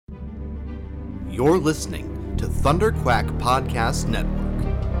You're listening to Thunderquack Podcast Network.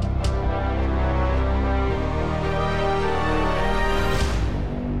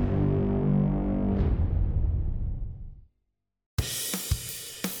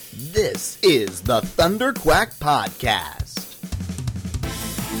 This is the Thunderquack Podcast,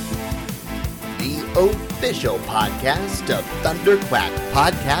 the official podcast of Thunderquack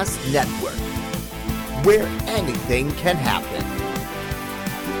Podcast Network, where anything can happen.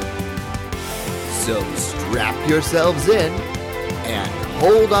 So strap yourselves in and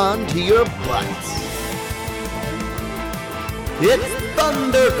hold on to your butts. It's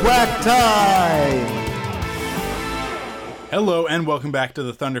Thunderquack time! Hello and welcome back to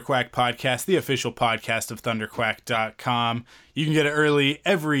the Thunderquack Podcast, the official podcast of thunderquack.com. You can get it early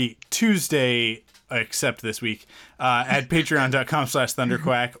every Tuesday, except this week, at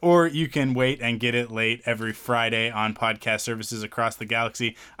patreon.com/thunderquack, or you can wait and get it late every Friday on podcast services across the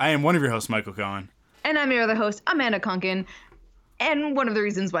galaxy. I am one of your hosts, Michael Cohen. And I'm your other host, Amanda Conkin. And one of the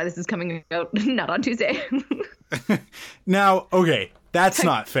reasons why this is coming out not on Tuesday. Now, okay, that's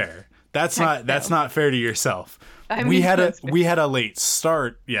not fair. That's not fair to yourself. I mean, we had a late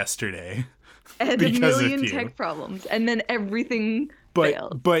start yesterday. And a million tech problems, and then everything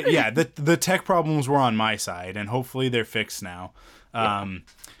failed. But yeah, the tech problems were on my side, and hopefully they're fixed now.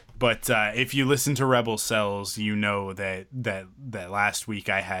 But if you listen to Rebel Cells, you know that last week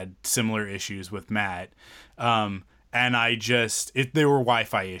I had similar issues with Matt. And they were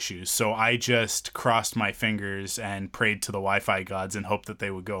Wi-Fi issues, so I just crossed my fingers and prayed to the Wi-Fi gods and hoped that they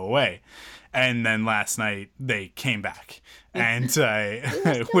would go away. And then last night they came back, and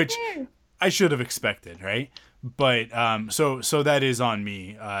which I should have expected, right? But so that is on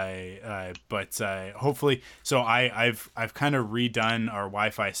me. But hopefully, so I've kind of redone our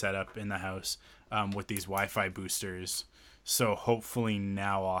Wi-Fi setup in the house with these Wi-Fi boosters. So hopefully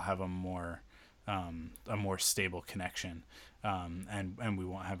now I'll have a more stable connection, and we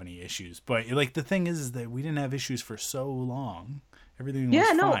won't have any issues. But like the thing is that we didn't have issues for so long. Everything was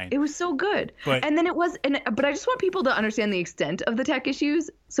fine. It was so good. But I just want people to understand the extent of the tech issues.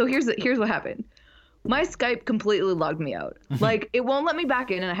 So here's what happened. My Skype completely logged me out. Like, it won't let me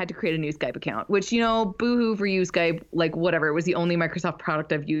back in, and I had to create a new Skype account, which, boo-hoo for you, Skype, like, whatever. It was the only Microsoft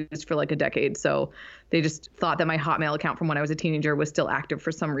product I've used for, like, a decade, so they just thought that my Hotmail account from when I was a teenager was still active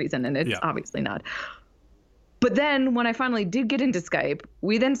for some reason, and it's obviously not. But then when I finally did get into Skype,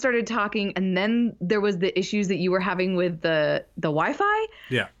 we then started talking, and then there was the issues that you were having with the Wi-Fi.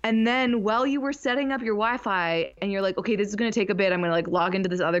 Yeah. And then while you were setting up your Wi-Fi and you're like, okay, this is going to take a bit. I'm going to like log into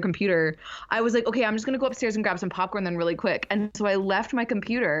this other computer. I was like, okay, I'm just going to go upstairs and grab some popcorn then really quick. And so I left my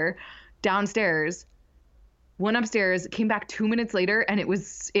computer downstairs, went upstairs, came back 2 minutes later, and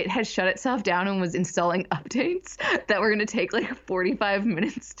it had shut itself down and was installing updates that were going to take like 45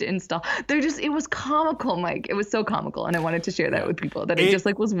 minutes to install. It was comical, Mike. It was so comical, and I wanted to share that with people, that it just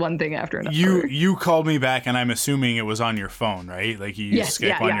like was one thing after another. You called me back, and I'm assuming it was on your phone, right? Like you used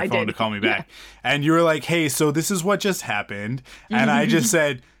Skype on your phone to call me back. And you were like, hey, so this is what just happened. And I just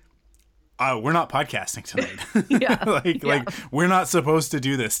said, we're not podcasting tonight. Like we're not supposed to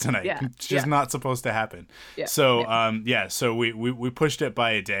do this tonight. Yeah. It's just not supposed to happen. Yeah. So so we pushed it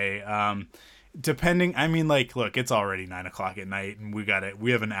by a day. Depending, I mean, like, look, it's already 9:00 at night, and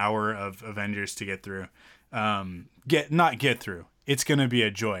we have an hour of Avengers to get through. Get through. It's gonna be a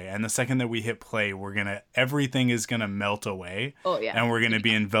joy, and the second that we hit play, everything is gonna melt away. Oh yeah. And we're gonna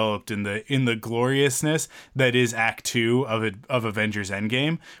be enveloped in the gloriousness that is Act 2 of Avengers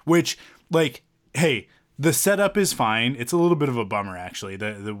Endgame, which, like, hey, the setup is fine. It's a little bit of a bummer, actually.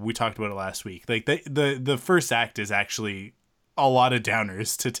 We talked about it last week. Like the first act is actually a lot of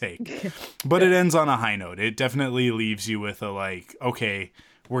downers to take, but it ends on a high note. It definitely leaves you with a like, okay,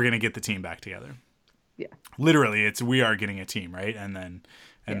 we're gonna get the team back together. Yeah. Literally, we are getting a team, right? And then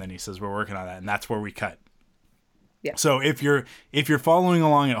he says we're working on that, and that's where we cut. Yeah. So if you're following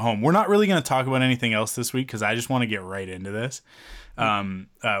along at home, we're not really going to talk about anything else this week because I just want to get right into this. We can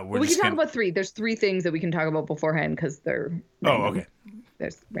talk about three. There's three things that we can talk about beforehand because they're random. Oh, okay.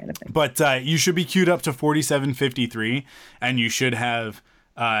 There's random things. But you should be queued up to 4753, and you should have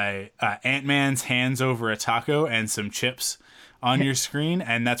Ant-Man's hands over a taco and some chips on your screen,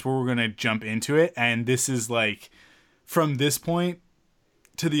 and that's where we're going to jump into it. And this is like from this point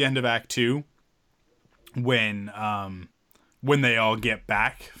to the end of Act 2. When they all get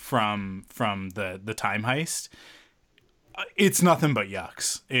back from the time heist, it's nothing but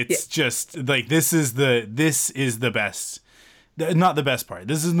yucks. It's just like this is the best, not the best part.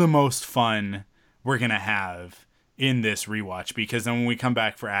 This is the most fun we're gonna have in this rewatch, because then when we come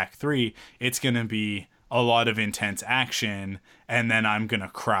back for Act 3, it's gonna be a lot of intense action, and then I'm gonna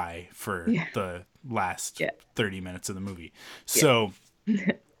cry for the last 30 minutes of the movie. So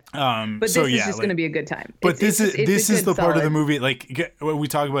but this is just going to be a good time. But this is the part of the movie, like, when we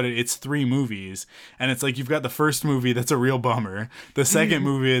talk about it, it's 3 movies, and it's like you've got the first movie that's a real bummer, the second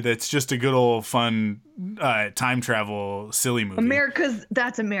movie that's just a good old fun time travel silly movie.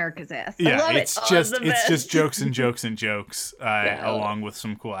 That's America's ass. I love it. It's just jokes and jokes and jokes, along with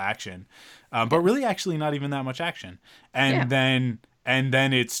some cool action, but really actually not even that much action. And then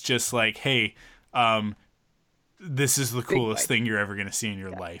it's just like, hey, this is the coolest thing you're ever going to see in your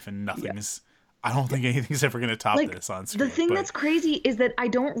life, and nothing's I don't think anything's ever going to top this on screen. The thing that's crazy is that I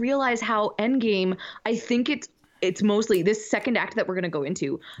don't realize how Endgame, I think it's mostly this second act that we're going to go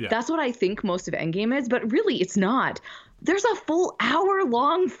into. That's what I think most of Endgame is, but really it's not. There's a full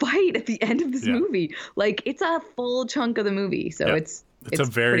hour-long fight at the end of this movie. Like, it's a full chunk of the movie, so it's a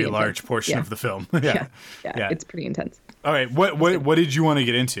very large portion of the film. It's pretty intense. All right, what did you want to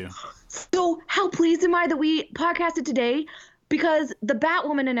get into? So how pleased am I that we podcasted today, because the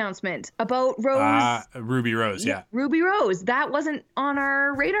Batwoman announcement about Rose, Ruby Rose, Ruby Rose, that wasn't on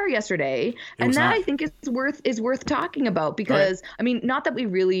our radar yesterday, and that I think is worth talking about, because I mean, not that we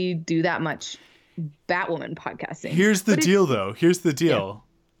really do that much Batwoman podcasting. Here's the deal, though.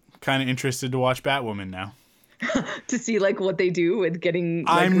 Kind of interested to watch Batwoman now. To see like what they do with getting.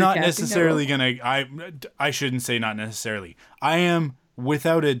 I'm not necessarily gonna. I shouldn't say not necessarily. I am,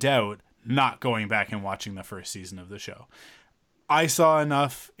 without a doubt, not going back and watching the first season of the show. I saw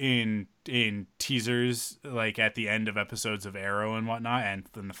enough in teasers, like at the end of episodes of Arrow and whatnot, and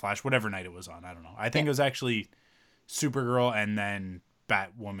then The Flash, whatever night it was on. I don't know. I think it was actually Supergirl, and then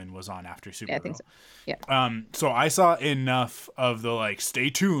Batwoman was on after Supergirl. Yeah, I think so. Yeah. So I saw enough of the like, stay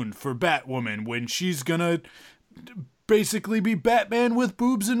tuned for Batwoman when she's gonna basically be Batman with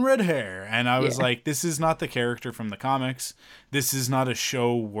boobs and red hair, and I was like, this is not the character from the comics. This is not a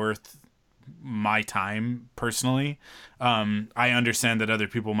show worth my time personally. I understand that other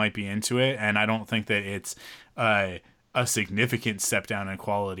people might be into it, and I don't think that it's a significant step down in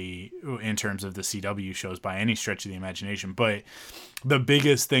quality in terms of the CW shows by any stretch of the imagination. But the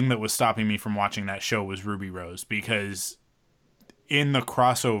biggest thing that was stopping me from watching that show was Ruby Rose, because in the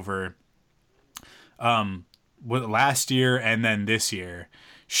crossover, last year and then this year,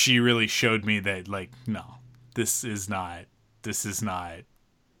 she really showed me that, like, no, this is not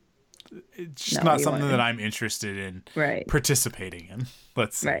it's just not something that I'm interested in participating in.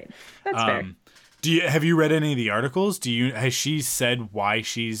 That's fair. Have you read any of the articles? Has she said why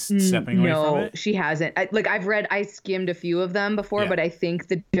she's stepping away from it? No, she hasn't. I skimmed a few of them before, but I think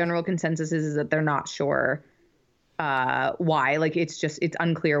the general consensus is that they're not sure why. Like, it's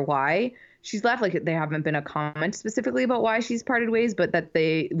unclear why she's left. Like, there haven't been a comment specifically about why she's parted ways, but that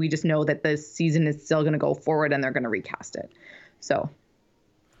we just know that the season is still going to go forward and they're going to recast it. So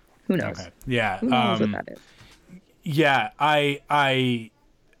who knows? Okay. Yeah. Who knows what that is? Yeah. I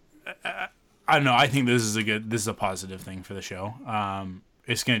don't know. I think this is a positive thing for the show.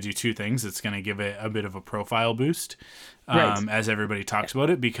 It's going to do 2 things. It's going to give it a bit of a profile boost, as everybody talks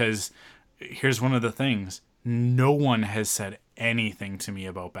about it, because here's one of the things. No one has said anything to me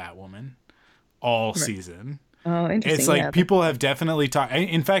about Batwoman all season. Oh, interesting. It's like people have definitely talked.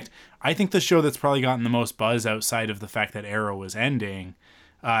 In fact, I think the show that's probably gotten the most buzz outside of the fact that Arrow was ending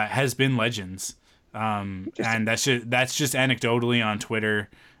has been Legends. And that's just anecdotally on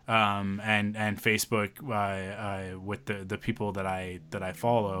Twitter and Facebook with the people that I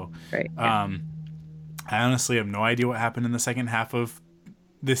follow. Right. I honestly have no idea what happened in the second half of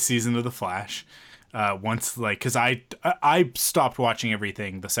this season of The Flash. Because I stopped watching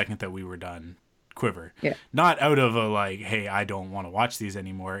everything the second that we were done Quiver. Yeah. Not out of a like, hey, I don't want to watch these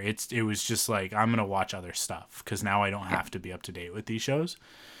anymore. It was just like, I'm gonna watch other stuff because now I don't have to be up to date with these shows.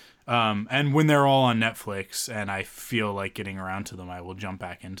 And when they're all on Netflix and I feel like getting around to them, I will jump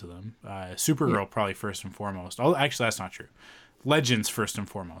back into them. Supergirl probably first and foremost. Oh, actually, that's not true. Legends first and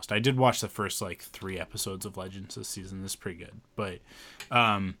foremost. I did watch the first 3 episodes of Legends this season. This is pretty good. But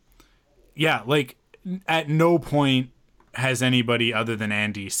yeah, like at no point has anybody other than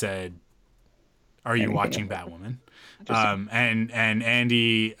Andy said, "Are you watching Batwoman?" And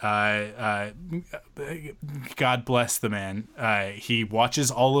Andy, God bless the man. He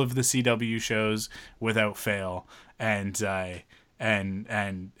watches all of the CW shows without fail, and here's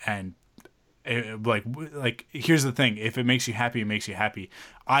the thing: if it makes you happy, it makes you happy.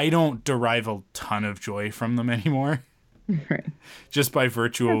 I don't derive a ton of joy from them anymore. Right. Just by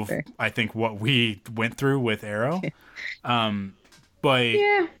virtue of, I think, what we went through with Arrow. But I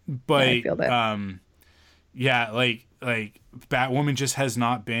feel that. Batwoman just has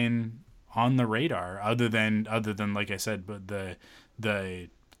not been on the radar other than like I said, but the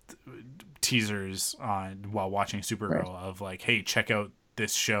teasers on while watching Supergirl of like, hey, check out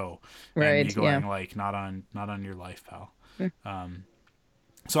this show, and you going like not on your life, pal.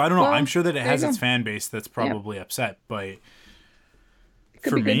 So I don't know. I'm sure that it has its fan base that's probably upset, but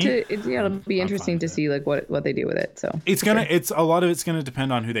for me, it'll be interesting to see like what they do with it. So it's a lot of it's gonna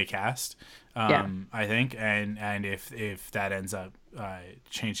depend on who they cast. I think, and if that ends up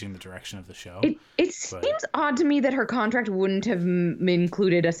changing the direction of the show. It seems odd to me that her contract wouldn't have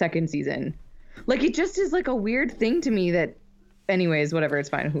included a second season. Like, it just is like a weird thing to me that, anyways, whatever, it's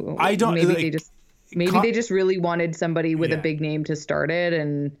fine. I don't maybe they just really wanted somebody with a big name to start it,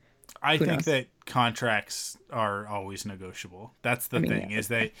 and I think that contracts are always negotiable. That's the thing. Is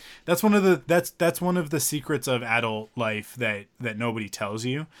that that's one of the secrets of adult life that nobody tells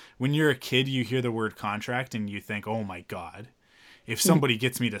you. When you're a kid, you hear the word contract and you think, "Oh my God, if somebody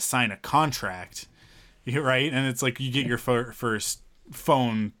gets me to sign a contract," right? And it's like you get your first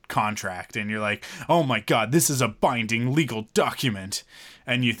phone contract and you're like, "Oh my God, this is a binding legal document,"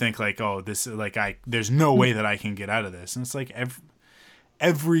 and you think like, "Oh, this like there's no way that I can get out of this," and it's like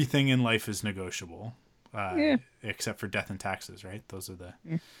everything in life is negotiable, except for death and taxes, right? Those are the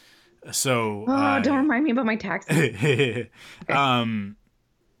so. Don't remind me about my taxes. Okay.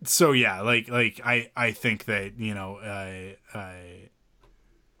 So yeah, like I think that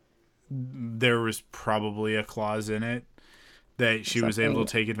there was probably a clause in it that she was able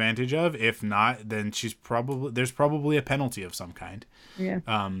to take advantage of. If not, then there's probably a penalty of some kind. Yeah.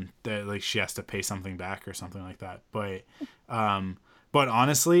 That like she has to pay something back or something like that. But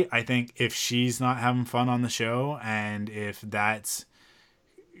honestly, I think if she's not having fun on the show, and if that's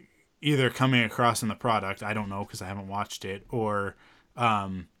either coming across in the product, I don't know because I haven't watched it, or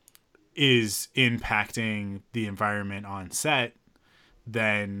is impacting the environment on set,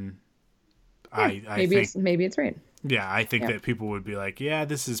 then maybe it's right. Yeah, I think that people would be like, yeah,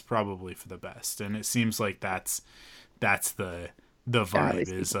 this is probably for the best, and it seems like that's the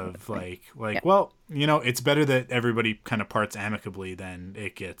vibe is of like well, it's better that everybody kind of parts amicably than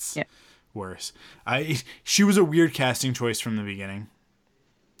it gets worse. She was a weird casting choice from the beginning.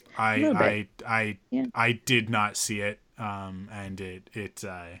 I did not see it, and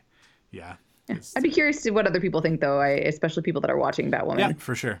I'd be curious to what other people think though. Especially people that are watching Batwoman. Yeah,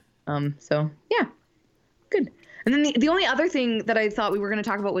 for sure. So yeah, good. And then the only other thing that I thought we were going to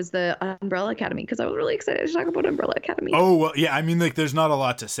talk about was the Umbrella Academy, because I was really excited to talk about Umbrella Academy. Oh, well, yeah. I mean, like, there's not a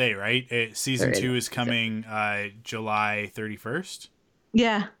lot to say, right? Season 2 is coming July 31st.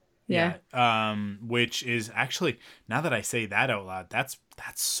 Yeah. Which is actually, now that I say that out loud, that's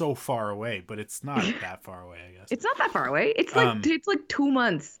so far away, but it's not that far away, I guess. It's not that far away. It's like 2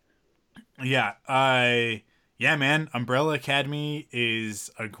 months. Yeah. Yeah, man, Umbrella Academy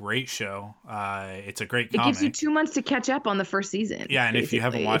is a great show. It's a great comic. It gives you 2 months to catch up on the first season. Yeah, and if you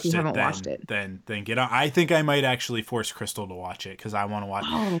haven't watched it, then get on. I think I might actually force Crystal to watch it because I want to watch.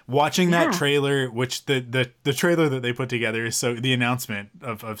 Watching that trailer, which the trailer that they put together is the announcement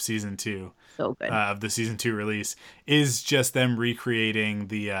of season 2, so good, of the season 2 release, is just them recreating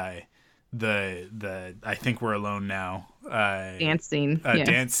the I Think We're Alone Now dance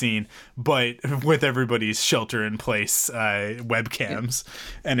scene, but with everybody's shelter in place webcams,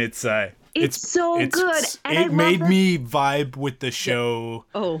 and it's so good. And it made me vibe with the show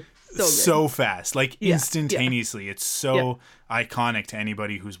so fast, like instantaneously. It's so iconic to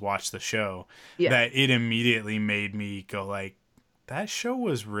anybody who's watched the show that it immediately made me go like, that show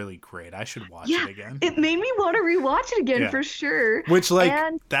was really great. I should watch it again. It made me want to rewatch it again for sure. Which,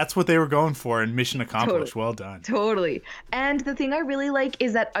 that's what they were going for, and mission accomplished. Well done. Totally. And the thing I really like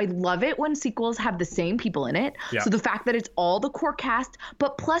is that I love it when sequels have the same people in it. Yeah. So the fact that it's all the core cast,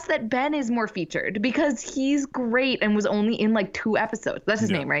 but plus that Ben is more featured because he's great and was only in like 2 episodes. That's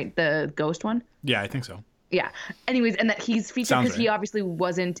his name, right? The ghost one? Yeah, I think so. Yeah. Anyways, and that he's featured because he obviously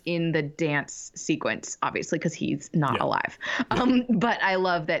wasn't in the dance sequence, obviously, because he's not alive. But I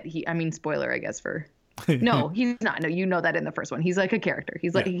love that spoiler, I guess, for... No, he's not. No, you know that in the first one. He's like a character.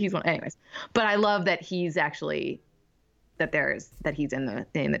 He's like, he's one... Anyways. But I love that he's actually... that he's in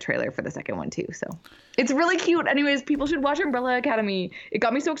the trailer for the second one, too. So it's really cute. Anyways, people should watch Umbrella Academy. It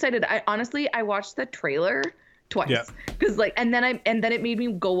got me so excited. I watched the trailer twice because and then it made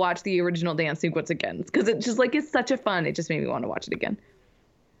me go watch the original dance sequence again because it just like it's such a fun. It just made me want to watch it again.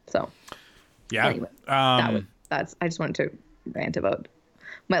 So anyway, I just wanted to rant about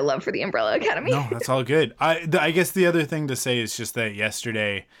my love for the Umbrella Academy. No, that's all good. I guess the other thing to say is just that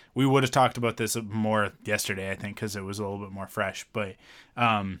yesterday we would have talked about this more yesterday, I think, because it was a little bit more fresh. But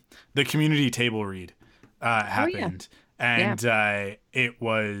the community table read happened, and it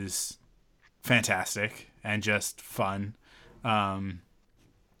was fantastic and just fun.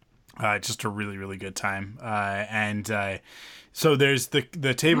 Just a really, really good time. So there's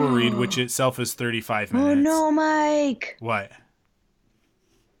the table read, which itself is 35 minutes. Oh no, Mike. What?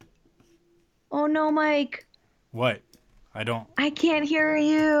 Oh no, Mike. What? I can't hear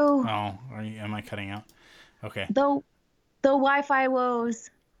you. Oh, am I cutting out? Okay. The Wi-Fi woes.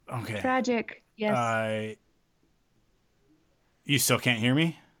 Okay. Tragic. Yes. You still can't hear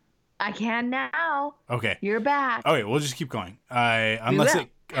me? I can now. Okay. You're back. Okay, we'll just keep going. Unless it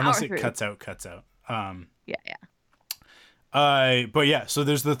cuts out. Yeah. But yeah, so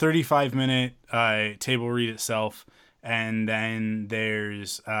there's the 35-minute table read itself, and then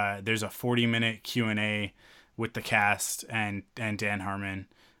there's a 40-minute Q&A with the cast and Dan Harmon.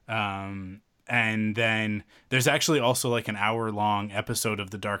 And then there's actually also like an hour-long episode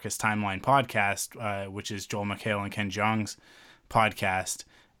of the Darkest Timeline podcast, which is Joel McHale and Ken Jeong's podcast.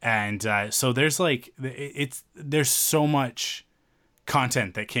 And so there's there's so much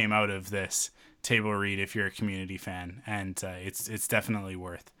content that came out of this table read if you're a Community fan, and it's definitely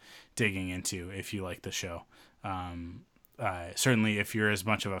worth digging into if you like the show. Certainly if you're as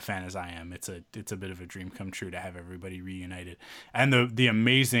much of a fan as I am, it's a bit of a dream come true to have everybody reunited. And the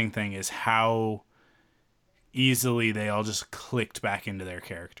amazing thing is how easily they all just clicked back into their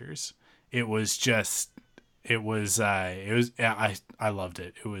characters. I loved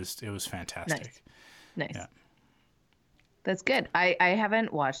it. It was fantastic. Nice. Yeah. That's good. I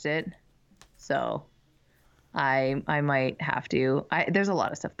haven't watched it, so I might have to. There's a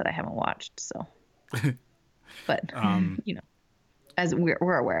lot of stuff that I haven't watched, so. But as we're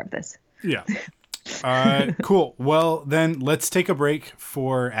aware of this. Yeah. Cool. Well, then let's take a break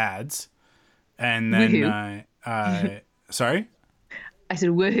for ads, and then sorry. I said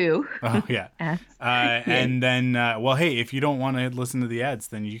woohoo. Oh yeah. And then well, hey, if you don't want to listen to the ads,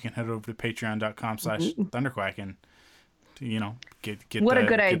 then you can head over to patreon.com/thunderquack and get what a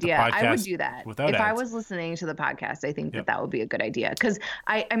good idea. I would do that if ads. I was listening to the podcast. I think that would be a good idea, because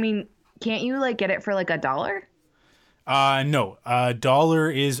I mean, can't you like get it for like $1? No,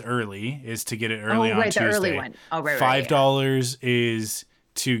 $1 is to get it early on Tuesday. The early one. Oh, right. $5 is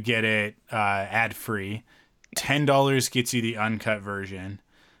to get it ad free. $10 gets you the uncut version.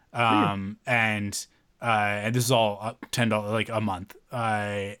 And this is all $10 like a month.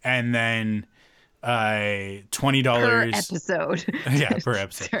 And then $20 per episode. Yeah, per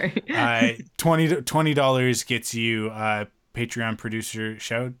episode. Sorry. $20 gets you Patreon producer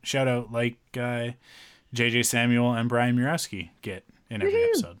shout out like JJ Samuel and Brian Murawski get in every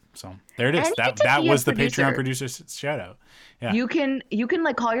episode. So there it is. And that was the Patreon producer shout out. Yeah. You can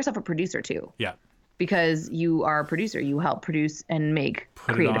like call yourself a producer too. Yeah. Because you are a producer, you help produce and make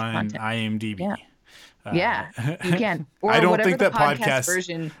creative content. Put it on IMDb. Yeah, you can. Or I don't whatever think the that podcast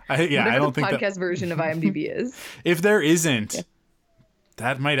version. I don't think podcast version of IMDb is. If there isn't,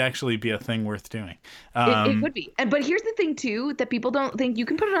 that might actually be a thing worth doing. It could be. But here's the thing too, that people don't think: you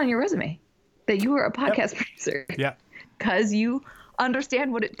can put it on your resume that you are a podcast producer. Yeah. Because you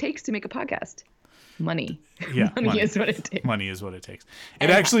understand what it takes to make a podcast. Money. Yeah. Money is what it takes. Money is what it takes.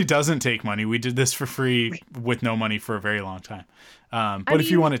 It actually doesn't take money. We did this for free with no money for a very long time. But if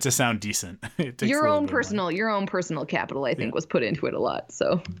you want it to sound decent, it takes your own personal capital, I think, was put into it a lot.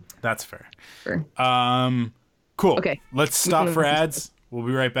 So that's fair. Sure. Cool. Okay. Let's stop for ads. We'll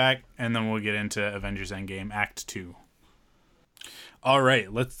be right back, and then we'll get into Avengers Endgame Act 2. All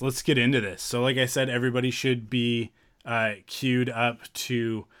right, let's get into this. So like I said, everybody should be queued up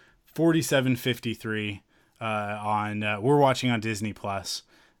to 47:53 on we're watching on Disney Plus.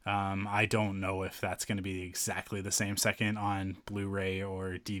 I don't know if that's going to be exactly the same second on Blu-ray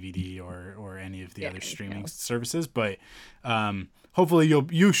or DVD or any of the other streaming services, but hopefully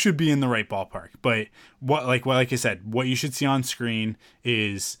you should be in the right ballpark. But like I said, what you should see on screen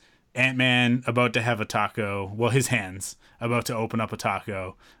is Ant-Man about to have a taco. Well, his hands about to open up a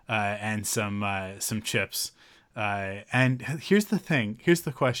taco and some chips. And here's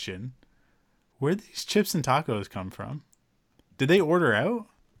the question: where did these chips and tacos come from? Did they order out?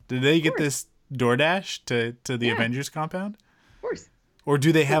 Did they get this DoorDash to the Avengers compound? Of course. Or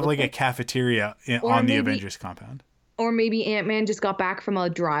do they have like a cafeteria on the Avengers compound? Or maybe Ant-Man just got back from a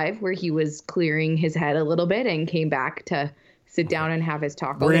drive where he was clearing his head a little bit and came back to sit down and have his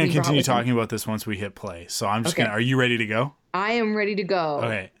taco. We're going to continue talking about this once we hit play. So I'm just are you ready to go? I am ready to go.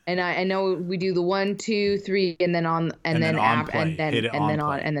 Okay. And I know we do the 1, 2, 3, and then on, and then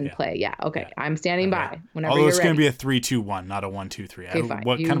play. Yeah. Okay. I'm standing by whenever Although you're it's ready. going to be a 3, 2, 1, not a 1, 2, 3. Okay, fine.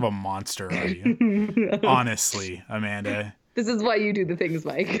 What kind of a monster are you? Honestly, Amanda. This is why you do the things,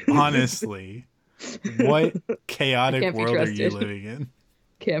 Mike. Honestly, what chaotic world are you living in?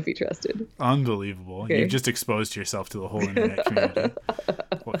 Can't be trusted. Unbelievable. Okay. You've just exposed yourself to the whole internet community.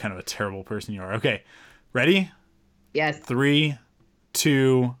 What kind of a terrible person you are. Okay. Ready? Yes. 3,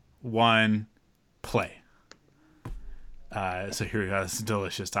 2, 1, play. So here we go. This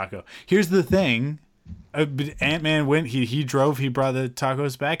delicious taco. Here's the thing. Ant-Man went. He drove. He brought the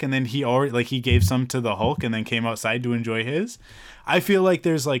tacos back, and then he gave some to the Hulk, and then came outside to enjoy his. I feel like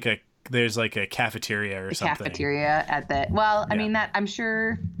there's like a cafeteria or something. Cafeteria at the. Well, I Yeah. mean that I'm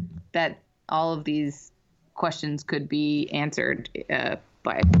sure that all of these questions could be answered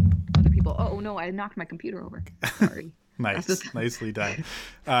by other people. Oh no! I knocked my computer over. Sorry. Nice. Nicely done.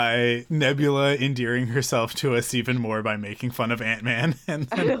 Nebula endearing herself to us even more by making fun of Ant-Man, and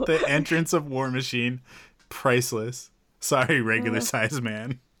then the entrance of War Machine, priceless. Sorry, regular size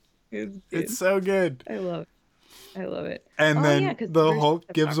man. It's so good. I love it. And then 'cause the there's Hulk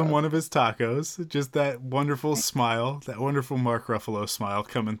the gives him tacos. one of his tacos. Just that wonderful smile, that wonderful Mark Ruffalo smile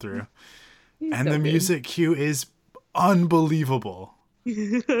coming through. And so the good. music cue is unbelievable.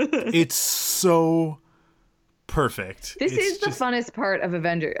 It's so perfect. This It's is the funnest part of of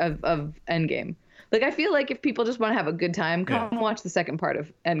Endgame. Like, I feel like if people just want to have a good time, come watch the second part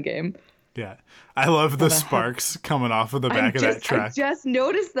of Endgame. Yeah. I love the sparks coming off of the back of that I truck. just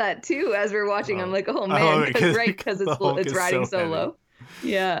noticed that too as we're watching. I'm like, oh I love man, it because the Hulk it's is riding so so low.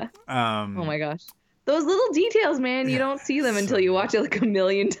 Yeah. Oh my gosh. Those little details, man, you don't see them until you watch it like a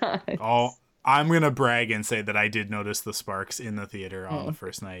million times. Oh, I'm going to brag and say that I did notice the sparks in the theater on the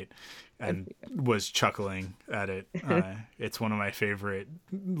first night and was chuckling at it. It's one of my favorite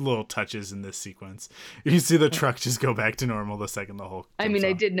little touches in this sequence. You see the truck just go back to normal the second the Hulk I mean, jumps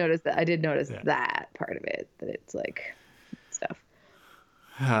I off. did notice that. I did notice that part of it, that it's like stuff.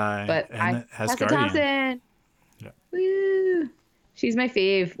 But and it has Tessa Guardian. Thompson. Yeah. Woo. She's my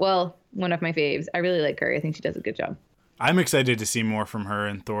fave. Well, one of my faves. I really like her. I think she does a good job. I'm excited to see more from her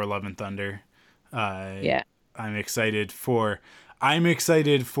in Thor: Love and Thunder. Yeah. I'm excited for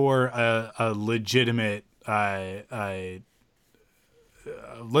a legitimate let's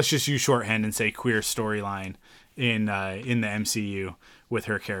just use shorthand and say queer storyline in the MCU with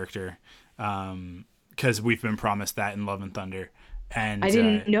her character, because we've been promised that in Love and Thunder. And I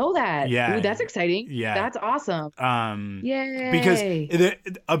didn't know that. yeah. Ooh, that's exciting. Yeah. That's awesome. Yay. because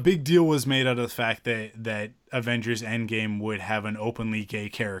a big deal was made out of the fact that Avengers Endgame would have an openly gay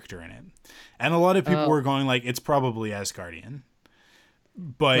character in it. And a lot of people were going like, it's probably Asgardian.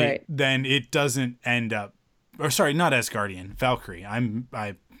 But Right. then it doesn't end up, or sorry, not Asgardian, Valkyrie. I'm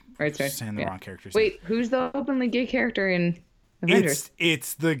Right, saying the yeah. wrong character's Wait, who's the openly gay character in Avengers?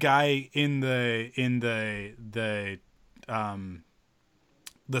 It's the guy in the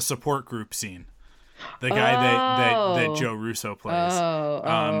support group scene. The guy that Joe Russo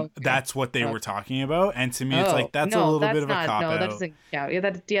plays. That's what they were talking about, and to me, it's like that's a little bit of a cop out. No, that doesn't count.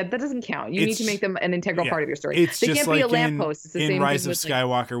 that doesn't count. You need to make them an integral part of your story. It's They just can't like be a lamppost. It's the in same Rise thing of with, like,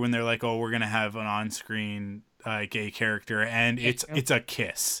 Skywalker when they're like, "Oh, we're gonna have an on-screen gay character," and it's a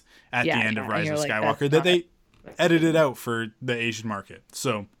kiss at the end of and Rise you're of like, Skywalker that's that not they edited out for the Asian market.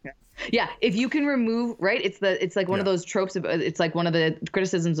 So. Yeah, if you can remove, right, it's like one of those tropes of, it's like one of the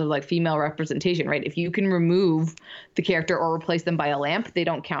criticisms of like female representation, right? If you can remove the character or replace them by a lamp, they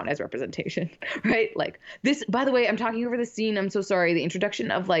don't count as representation, right? Like this, by the way, I'm talking over the scene. I'm so sorry. The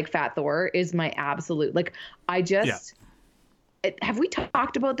introduction of like Fat Thor is my absolute, like, I just, have we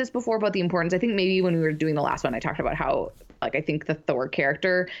talked about this before, about the importance? I think maybe when we were doing the last one, I talked about how, like, I think the Thor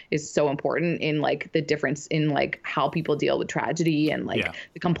character is so important in like the difference in like how people deal with tragedy and like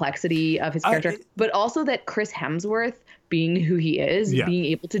the complexity of his character, but also that Chris Hemsworth, being who he is, being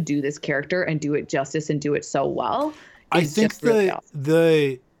able to do this character and do it justice and do it so well. I think just really awesome.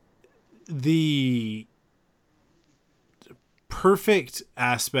 the perfect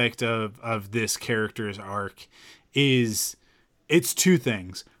aspect of this character's arc is it's two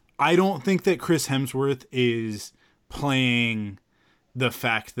things. I don't think that Chris Hemsworth is playing the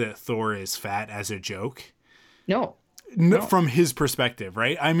fact that Thor is fat as a joke. No. From his perspective,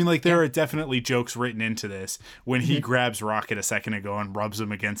 right? I mean, like, there are definitely jokes written into this when he grabs Rocket a second ago and rubs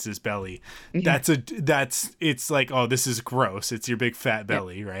him against his belly. It's like, oh, this is gross. It's your big fat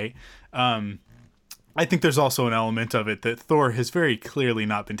belly, right? I think there's also an element of it that Thor has very clearly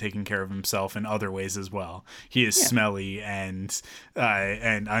not been taking care of himself in other ways as well. He is smelly and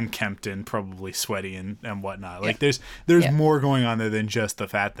unkempt and probably sweaty and whatnot. Like there's more going on there than just the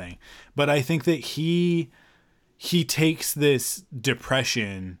fat thing. But I think that he takes this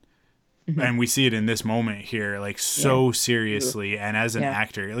depression And we see it in this moment here, like so seriously. And as an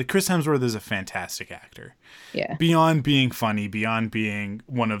actor, like Chris Hemsworth is a fantastic actor. Yeah. Beyond being funny, beyond being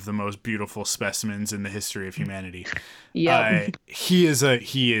one of the most beautiful specimens in the history of humanity. He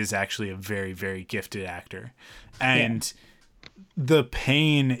is actually a very, very gifted actor. And the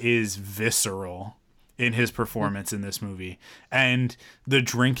pain is visceral in his performance in this movie. And the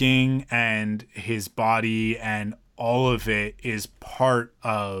drinking and his body and all of it is part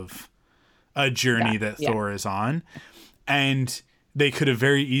of a journey that Thor is on. And they could have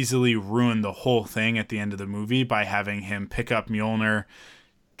very easily ruined the whole thing at the end of the movie by having him pick up Mjolnir,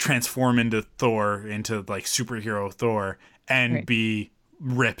 transform into Thor, into like superhero Thor, and be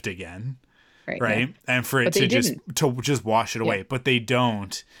ripped again. Right. Yeah. And for it to just wash it away. But they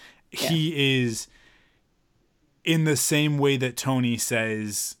don't. He is in the same way that Tony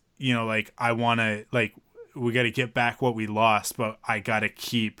says, you know, like, I want to, like, we got to get back what we lost, but I got to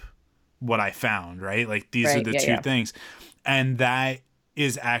keep what I found, right? Like, these are the two things. And that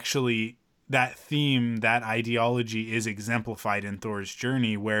is actually, that theme, that ideology is exemplified in Thor's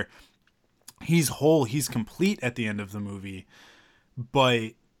journey, where he's whole, he's complete at the end of the movie,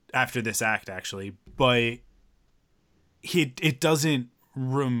 but after this act, actually, but it doesn't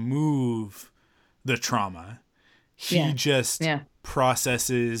remove the trauma. He just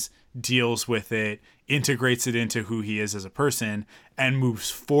processes, deals with it, integrates it into who he is as a person, and moves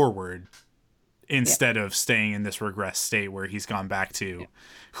forward instead of staying in this regress state where he's gone back to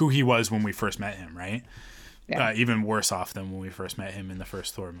who he was when we first met him, right? Even worse off than when we first met him in the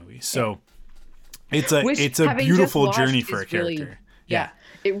first Thor movie. So it's a beautiful journey for a character. Really,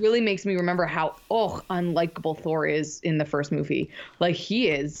 it really makes me remember how unlikable Thor is in the first movie. Like, he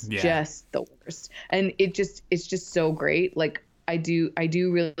is just the worst, and it's just so great. Like, I do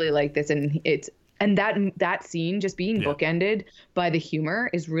really like this, and that scene just being bookended by the humor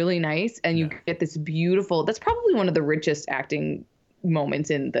is really nice, and you get this beautiful. That's probably one of the richest acting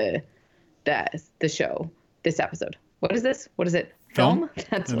moments in the show. This episode. What is this? What is it? Film?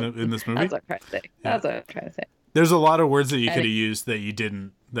 That's in this movie. That's what I'm trying to say. That's what I'm trying to say. There's a lot of words that you could have used that you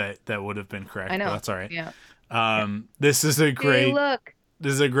didn't, that would have been correct. I know. But that's all right. Yeah. This is a great. Hey, look.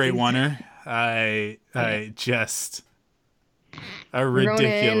 This is a great oneer. I just a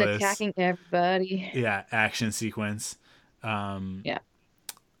ridiculous Ronan attacking everybody. Yeah, action sequence. And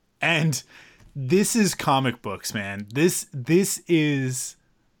this is comic books, man. This is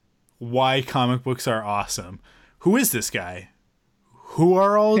why comic books are awesome. Who is this guy? Who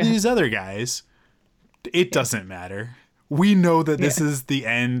are all these other guys? It doesn't matter. We know that this is the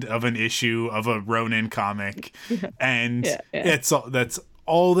end of an issue of a Ronin comic, and it's all, that's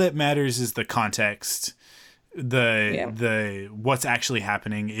all that matters is the context. The what's actually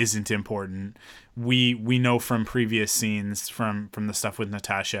happening isn't important. We know from previous scenes from the stuff with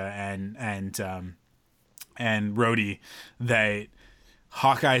Natasha and Rhodey that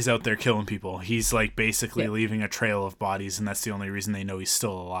Hawkeye's out there killing people. He's like basically leaving a trail of bodies, and that's the only reason they know he's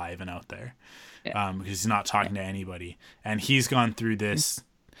still alive and out there. Because he's not talking to anybody, and he's gone through this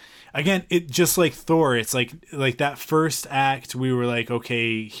again. It just like Thor. It's like that first act. We were like,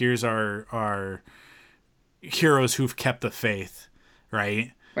 okay, here's our heroes who've kept the faith,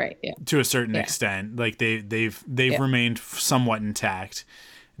 right? Right. Yeah. To a certain extent, like they've remained somewhat intact.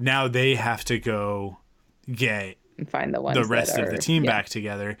 Now they have to go get and find the rest of the team back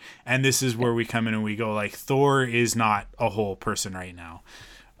together, and this is where we come in and we go like, Thor is not a whole person right now.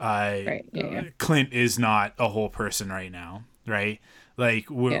 Clint is not a whole person right now, right? Like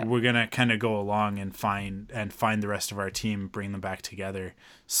we're gonna kind of go along and find the rest of our team, bring them back together,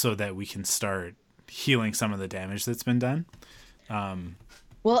 so that we can start healing some of the damage that's been done.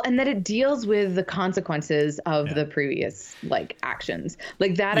 Well, and that it deals with the consequences of the previous like actions,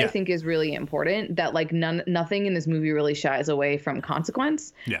 like that. I think is really important. That like nothing in this movie really shies away from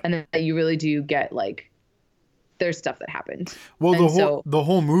consequence, and that you really do get like. There's stuff that happened. Well, the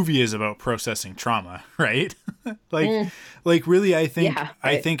whole movie is about processing trauma, right? like really, I think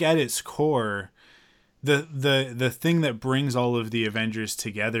I think at its core, the thing that brings all of the Avengers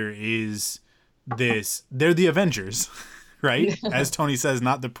together is this: they're the Avengers, right? As Tony says,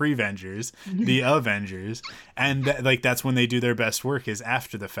 not the pre-Vengers, the Avengers, and that's when they do their best work is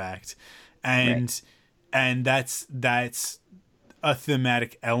after the fact, and that's a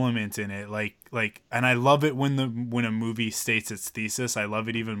thematic element in it, and I love it when a movie states its thesis. I love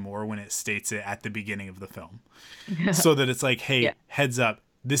it even more when it states it at the beginning of the film, so that it's like, hey, heads up,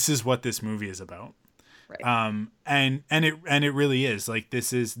 this is what this movie is about. Right. And it really is like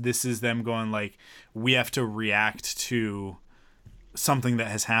this is them going like, we have to react to something that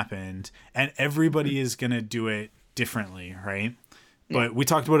has happened, and everybody is gonna do it differently, right? But we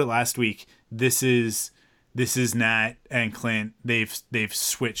talked about it last week. This is Nat and Clint. They've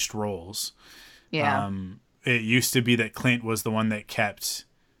switched roles. Yeah. It used to be that Clint was the one that kept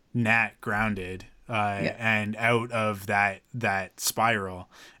Nat grounded and out of that spiral,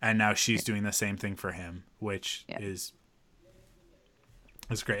 and now she's doing the same thing for him, which is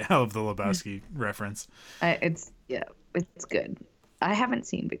great. I love the Lebowski reference. It's good. I haven't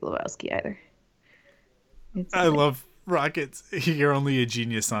seen Big Lebowski either. I love Rocket's. You're only a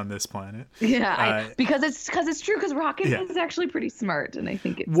genius on this planet. Yeah, because it's true. Because Rocket is actually pretty smart, and I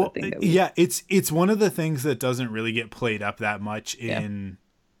think it's a thing that it's one of the things that doesn't really get played up that much in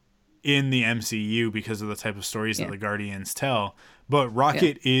the MCU because of the type of stories that the Guardians tell. But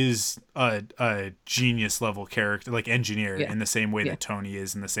Rocket is a genius level character, like engineer, in the same way that Tony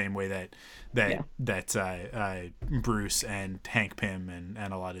is, in the same way that Bruce and Hank Pym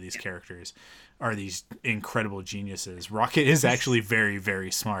and a lot of these characters are these incredible geniuses. Rocket is actually very,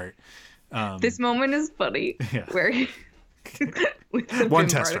 very smart. This moment is funny. Where with the one Pym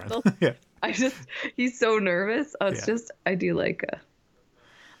test article, run. He's so nervous. I do like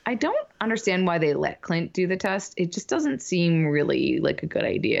I don't understand why they let Clint do the test. It just doesn't seem really like a good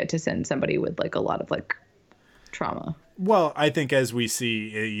idea to send somebody with like a lot of like trauma. Well, I think as we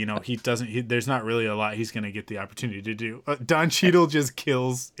see, there's not really a lot he's going to get the opportunity to do. Don Cheadle just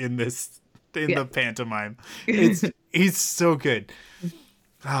kills in the pantomime. He's so good.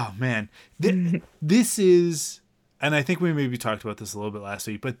 Oh man, this is. And I think we maybe talked about this a little bit last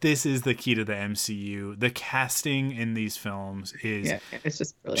week, but this is the key to the MCU. The casting in these films is it's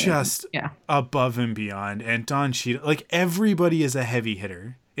just brilliant. Above and beyond. And Don Cheadle, like everybody is a heavy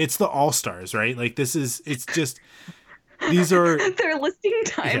hitter. It's the All-Stars, right? Like it's just, these are. Their listing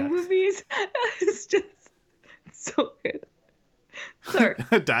time movies. It's just so good. Sorry.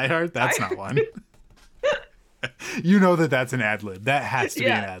 Die Hard? That's not one. You know that's an ad lib. That has to be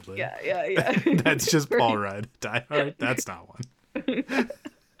an ad lib. Yeah. That's just Paul Rudd. Die Hard? That's not one.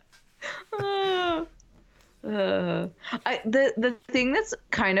 The thing that's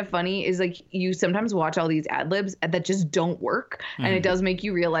kind of funny is like you sometimes watch all these ad libs that just don't work, and it does make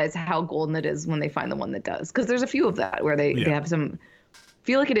you realize how golden it is when they find the one that does. Because there's a few of that where they have some.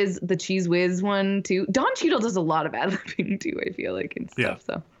 Feel like it is the Cheese Whiz one too. Don Cheadle does a lot of ad libbing too. I feel like and stuff.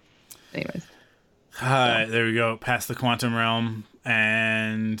 So, anyways. There we go. Past the quantum realm,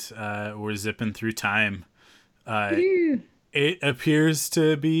 and we're zipping through time. It appears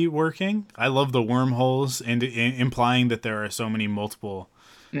to be working. I love the wormholes and implying that there are so many multiple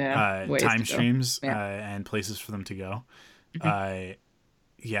time streams and places for them to go.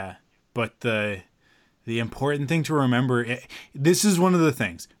 But the important thing to remember, this is one of the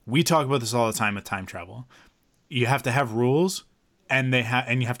things we talk about this all the time with time travel. You have to have rules, and you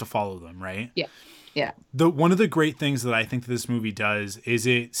have to follow them, right? Yeah. One of the great things that I think this movie does is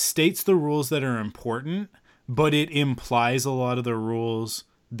it states the rules that are important, but it implies a lot of the rules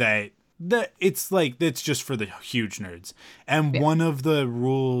that it's like it's just for the huge nerds. And one of the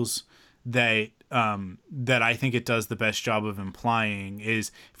rules that I think it does the best job of implying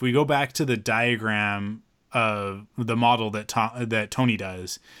is if we go back to the diagram of the model that Tony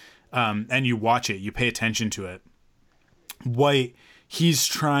does, and you watch it, you pay attention to it. What he's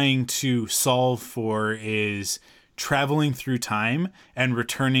trying to solve for is traveling through time and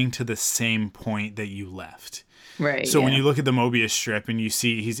returning to the same point that you left. Right. So when you look at the Mobius strip and you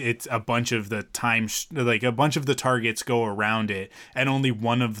see it's a bunch of the a bunch of the targets go around it, and only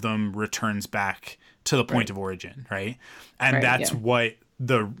one of them returns back to the point of origin, right? And that's what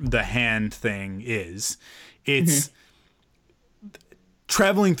the hand thing is. It's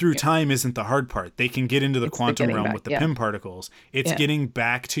traveling through time isn't the hard part. They can get into the quantum realm with the Pym particles. It's getting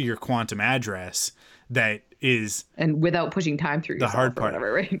back to your quantum address that is, and without pushing time through the hard part,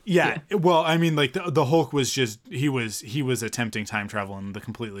 whatever, right? Yeah. Well, I mean, like the Hulk was just he was attempting time travel in the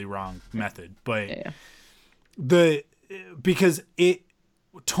completely wrong method, but because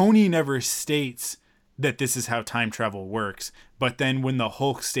Tony never states that this is how time travel works, but then when the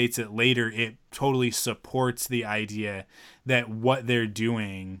Hulk states it later, it totally supports the idea that what they're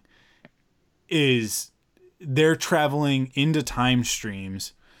doing is they're traveling into time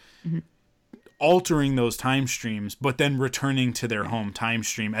streams, altering those time streams, but then returning to their home time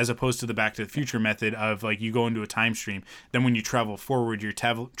stream, as opposed to the Back to the Future method of like you go into a time stream, then when you travel forward, you're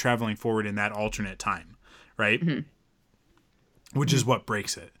traveling forward in that alternate time, right? Which is what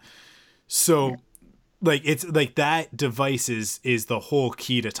breaks it. So like it's like that device is the whole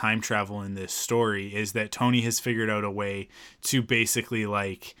key to time travel in this story, is that Tony has figured out a way to basically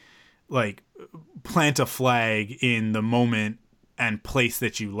like plant a flag in the moment and place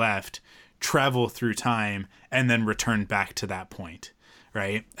that you left, travel through time, and then return back to that point.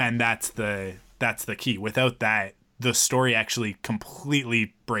 right? And that's the key. Without that, the story actually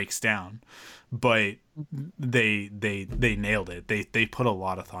completely breaks down. But they nailed it. They put a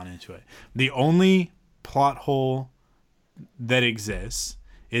lot of thought into it. The only plot hole that exists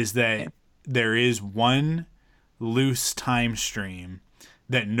is that there is one loose time stream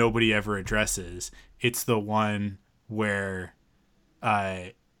that nobody ever addresses. It's the one where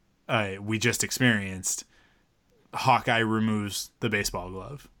we just experienced. Hawkeye removes the baseball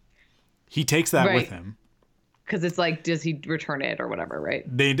glove. He takes that with him. Because it's like, does he return it or whatever, right?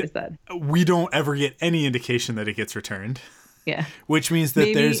 We don't ever get any indication that it gets returned. Yeah. Which means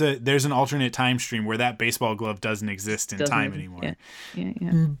that there's an alternate time stream where that baseball glove doesn't exist in time anymore.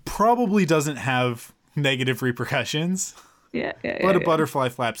 Yeah. Probably doesn't have negative repercussions. But a butterfly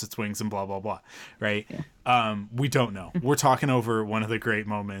flaps its wings and blah, blah, blah. Right? Yeah. We don't know. We're talking over one of the great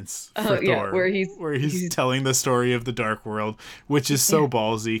moments for Thor. Where he's telling the story of the Dark World, which is so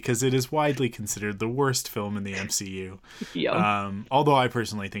ballsy because it is widely considered the worst film in the MCU. Although I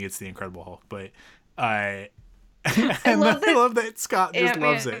personally think it's The Incredible Hulk. But I love that Scott just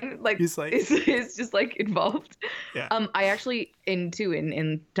loves it. Like, he's like, it's just like involved. Yeah. I actually in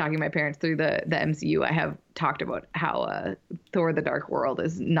talking to my parents through the MCU, I have talked about how Thor: The Dark World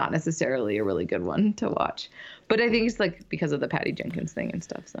is not necessarily a really good one to watch, but I think it's like because of the Patty Jenkins thing and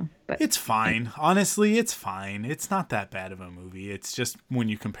stuff. So, but it's fine. Honestly, it's fine. It's not that bad of a movie. It's just when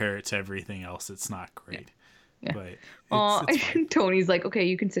you compare it to everything else, it's not great. Yeah. But it's fine. Tony's like, okay,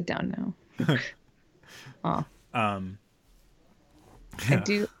 you can sit down now.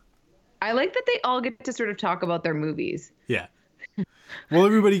 I like that they all get to sort of talk about their movies. Yeah. Well,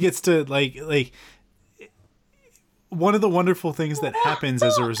 everybody gets to like one of the wonderful things that happens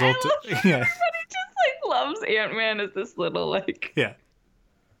as a result of everybody just like loves Ant-Man as this little like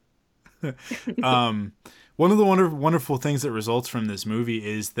one of the wonderful things that results from this movie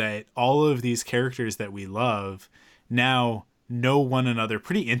is that all of these characters that we love now know one another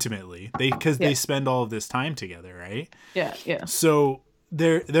pretty intimately. They spend all of this time together, right? Yeah. So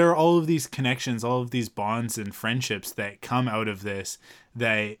there are all of these connections, all of these bonds and friendships that come out of this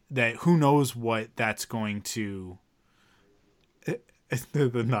that who knows what that's going to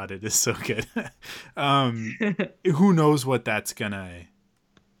the nod, it is so good. Who knows what that's gonna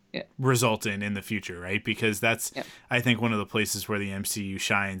result in the future, right? Because that's I think one of the places where the MCU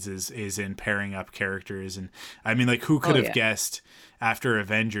shines is in pairing up characters. And I mean, like, who could have guessed after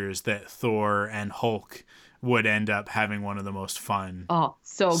Avengers that Thor and Hulk would end up having one of the most fun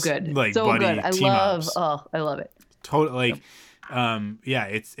so good, like, so buddy good. I love it totally. Like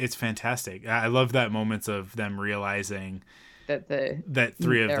it's fantastic. I love that moments of them realizing that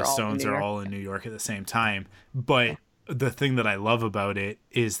three of the stones are all in New York at the same time. But the thing that I love about it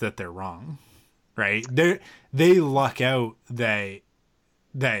is that they're wrong, right? They luck out that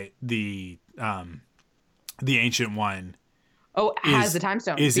the Ancient One has the time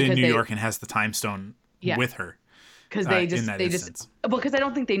stone, is in New York and has the time stone with her. Because because I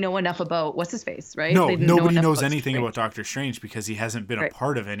don't think they know enough about what's his face, right? No, nobody knows anything about Doctor Strange because he hasn't been a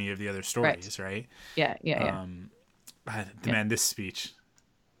part of any of the other stories, right? Yeah. Man, this speech,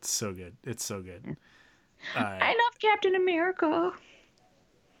 it's so good. It's so good. I love Captain America.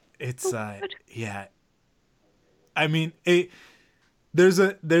 It's yeah. I mean, there's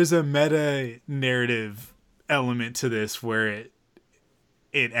a meta narrative element to this where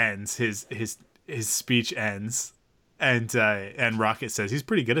it ends. His speech ends, and Rocket says he's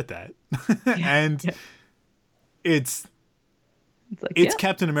pretty good at that, it's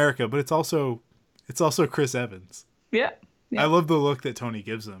Captain America, but it's also Chris Evans. Yeah. I love the look that Tony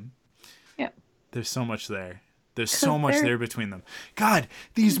gives him. Yeah. There's so much there. There's so much there between them. God,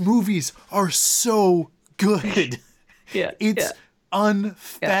 these movies are so good. It's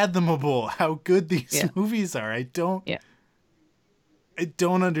unfathomable how good these movies are. I don't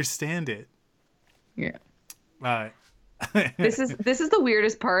understand it. Yeah. This is the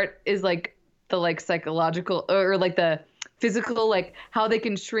weirdest part is like the like psychological or like the physical, like how they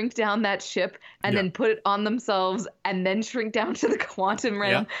can shrink down that ship and then put it on themselves and then shrink down to the quantum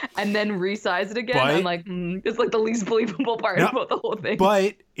realm and then resize it again. I'm like, it's like the least believable part about the whole thing.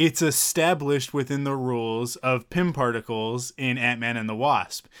 But it's established within the rules of Pym particles in Ant-Man and the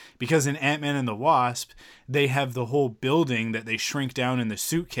Wasp. Because in Ant-Man and the Wasp, they have the whole building that they shrink down in the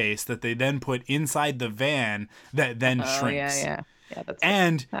suitcase that they then put inside the van that then shrinks. Yeah,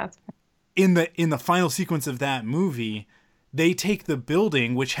 that's in the final sequence of that movie, they take the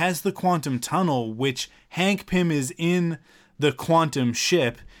building, which has the quantum tunnel, which Hank Pym is in the quantum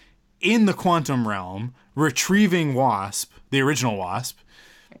ship, in the quantum realm, retrieving Wasp, the original Wasp,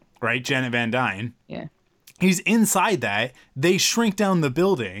 right? Janet Van Dyne. Yeah. He's inside that. They shrink down the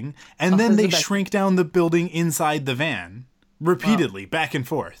building, and then they shrink down the building inside the van repeatedly, back and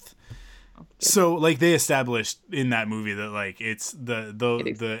forth. So, like, they established in that movie that, like, it's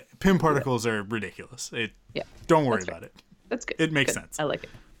the Pym particles are ridiculous. Don't worry about it. That's good. It makes sense. I like it.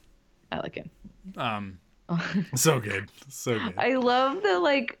 So good. So good. I love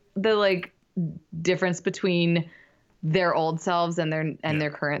the difference between their old selves and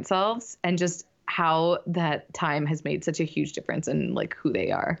their current selves, and just how that time has made such a huge difference in like who they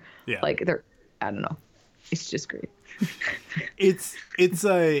are. Yeah. Like I don't know. It's just great. It's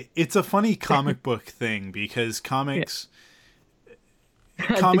a funny comic book thing, because comics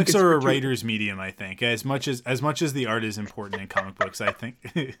are a writer's medium, I think. As much as the art is important in comic books, I think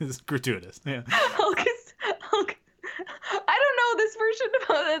it's gratuitous. Yeah. I don't know this version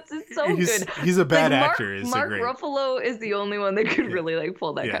about this. It's so good. He's a bad actor. Mark Ruffalo is the only one that could really like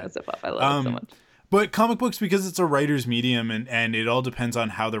pull that kind of stuff off. I love it so much. But comic books, because it's a writer's medium, and it all depends on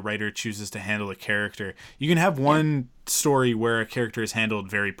how the writer chooses to handle a character. You can have one story where a character is handled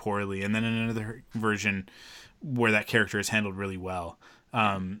very poorly, and then another version where that character is handled really well.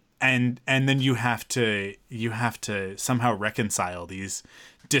 And then you have to somehow reconcile these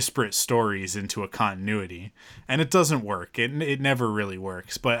disparate stories into a continuity, and it doesn't work. It never really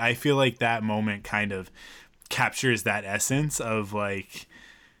works. But I feel like that moment kind of captures that essence of like,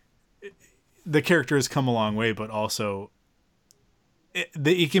 the character has come a long way, but also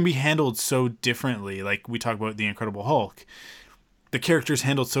it can be handled so differently. Like we talk about the Incredible Hulk, the character is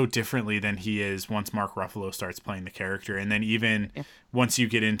handled so differently than he is once Mark Ruffalo starts playing the character. And then even once you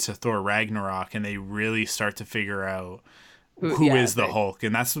get into Thor Ragnarok and they really start to figure out who is the Hulk.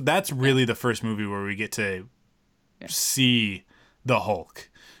 And that's really the first movie where we get to see the Hulk.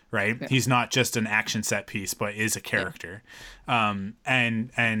 Right. Yeah. He's not just an action set piece, but is a character.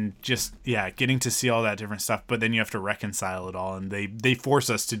 And just, getting to see all that different stuff. But then you have to reconcile it all. And they force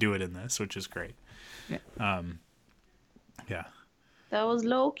us to do it in this, which is great. Yeah. That was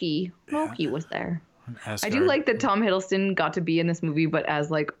Loki. Loki was there. Asgard. I do like that Tom Hiddleston got to be in this movie, but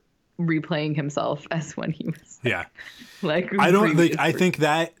as like replaying himself as when he was like I think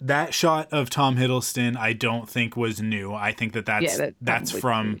that shot of Tom Hiddleston I don't think was new. I think that's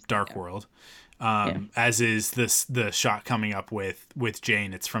from Dark World. As is the shot coming up with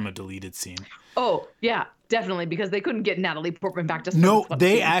Jane. It's from a deleted scene. Oh yeah, definitely, because they couldn't get Natalie Portman back.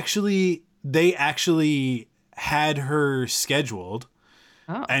 They actually had her scheduled,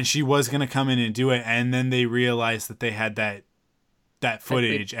 and she was going to come in and do it, and then they realized that they had that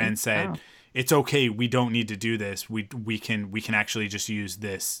footage and said, it's okay, we don't need to do this. We can actually just use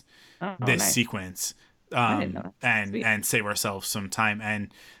this sequence and save ourselves some time.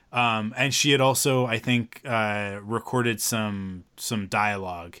 And she had also, I think, recorded some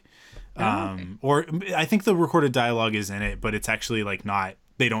dialogue. Or I think the recorded dialogue is in it, but it's actually like not,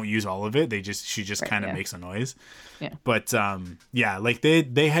 they don't use all of it. She just kind of makes a noise. Yeah. But like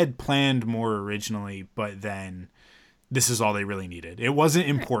they had planned more originally, but then this is all they really needed. It wasn't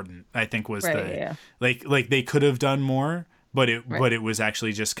important, I think, was like they could have done more, but it was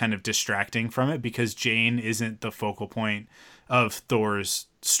actually just kind of distracting from it, because Jane isn't the focal point of Thor's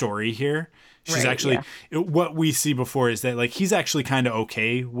story here. She's what we see before is that like he's actually kind of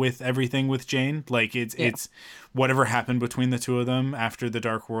okay with everything with Jane. Like it's whatever happened between the two of them after the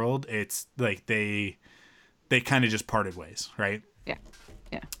Dark World. It's like they kind of just parted ways, right? Yeah.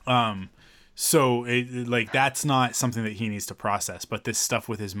 So like that's not something that he needs to process, but this stuff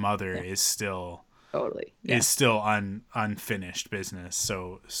with his mother is still unfinished business.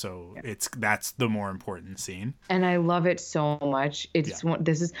 So that's the more important scene. And I love it so much. It's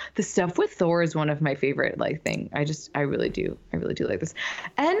this is the stuff with Thor is one of my favorite thing. I really do like this.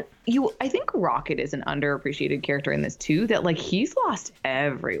 And I think Rocket is an underappreciated character in this too, that like he's lost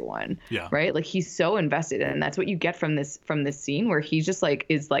everyone. Yeah. Right? Like he's so invested, and that's what you get from this scene where he just like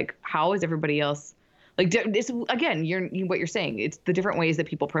is like, how is everybody else? Like, it's, again, what you're saying, it's the different ways that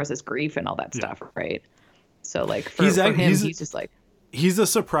people process grief and all that stuff, right? So, like, for him, he's just like... He's a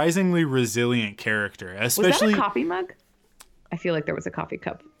surprisingly resilient character, especially... Was that a coffee mug? I feel like there was a coffee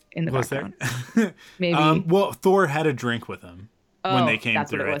cup in the background. There? Maybe. Well, Thor had a drink with him when they came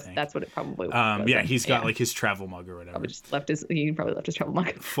that's through, what it was. I think. That's what it probably was. He's got, like, his travel mug or whatever. He probably left his travel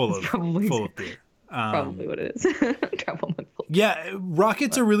mug. Full of beer. Probably what it is. Travel mug. Yeah,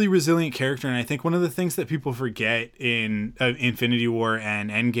 Rocket's a really resilient character, and I think one of the things that people forget in Infinity War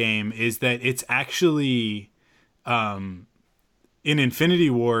and Endgame is that it's actually, in Infinity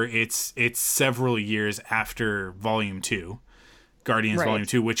War, it's several years after Volume 2, Guardians Volume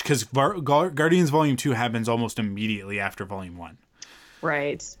 2, because Guardians Volume 2 happens almost immediately after Volume 1.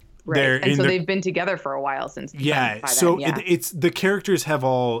 Right. they're And so they've been together for a while since. Yeah. So it's the characters have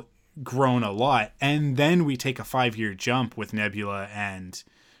all grown a lot, and then we take a 5-year jump with Nebula and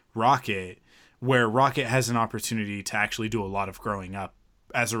Rocket, where Rocket has an opportunity to actually do a lot of growing up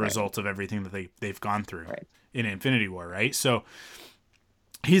as a result of everything that they've gone through in Infinity War, right? So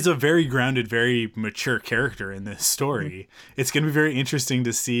he's a very grounded, very mature character in this story. It's going to be very interesting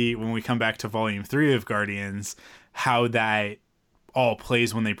to see when we come back to Volume 3 of Guardians how that all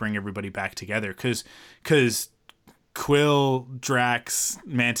plays when they bring everybody back together. Because Quill, Drax,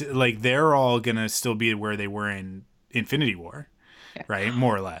 Mantis, like, they're all going to still be where they were in Infinity War, right?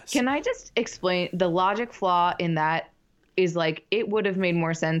 More or less. Can I just explain the logic flaw in that? Is like, it would have made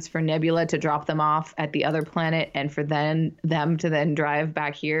more sense for Nebula to drop them off at the other planet and for them to then drive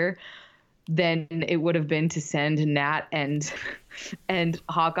back here than it would have been to send Nat and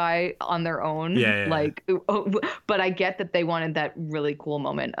Hawkeye on their own. Like, but I get that they wanted that really cool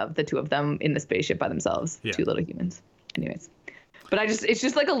moment of the two of them in the spaceship by themselves, two little humans. Anyways, but it's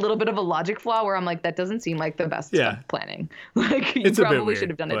just like a little bit of a logic flaw where I'm like, that doesn't seem like the best planning. Like, you probably should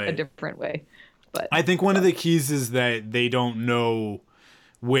have done it a different way. But I think one of the keys is that they don't know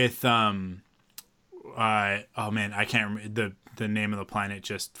with oh man, I can't remember the name of the planet,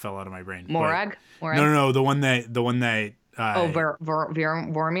 just fell out of my brain. Morag? No, the one that Vormir?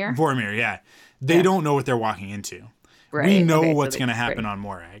 Vormir, yeah. They don't know what they're walking into. Right. We know what's going to happen on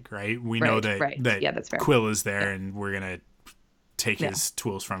Morag, right? We know that that's fair. Quill is there and we're going to take his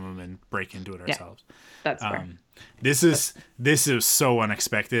tools from him and break into it ourselves. That's fair. This is so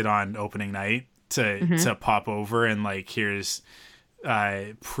unexpected on opening night to pop over, and like, here's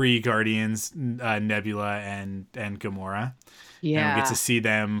pre-Guardians Nebula and Gamora. And we get to see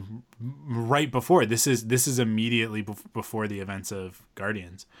them right before. This is immediately before the events of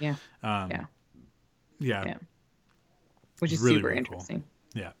Guardians. Which is really, super really interesting.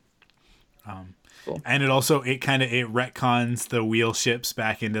 Cool. Yeah. Cool. And it retcons the wheel ships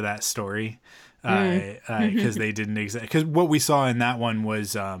back into that story because they didn't exist. Because what we saw in that one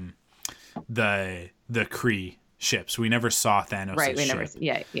was the Kree ships. We never saw Thanos' Right, we ship. never.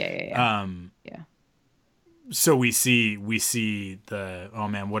 So we see the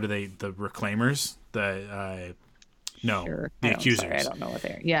what are they? The Reclaimers? The Accusers. Sorry, I don't know what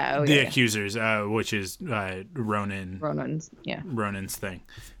they're. Accusers, which is Ronan's thing.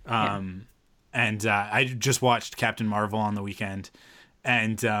 And I just watched Captain Marvel on the weekend,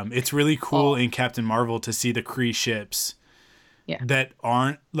 and it's really cool in Captain Marvel to see the Kree ships. That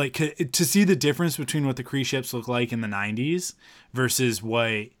aren't like, to see the difference between what the Kree ships look like in the 90s versus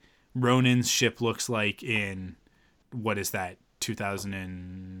what Ronan's ship looks like in, what is that,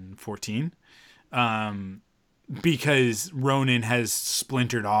 2014? Because Ronan has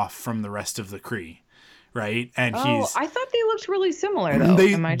splintered off from the rest of the Kree, right? And I thought they looked really similar though.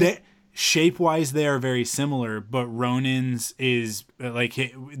 Shape-wise, they are very similar, but Ronan's is like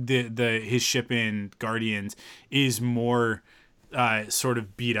his ship in Guardians is more sort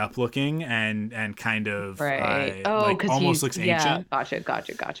of beat up looking and kind of like almost looks ancient. Gotcha.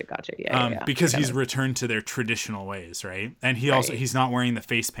 Because he's returned to their traditional ways, right? And he's not wearing the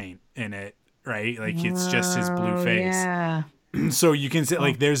face paint in it, right? Like, it's just his blue face. Yeah. So you can say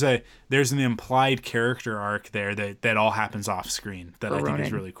like there's an implied character arc there that all happens off screen that I think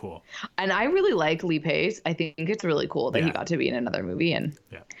is really cool. And I really like Lee Pace. I think it's really cool that he got to be in another movie. And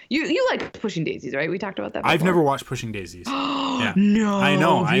you like Pushing Daisies, right? We talked about that before. I've never watched Pushing Daisies. No, I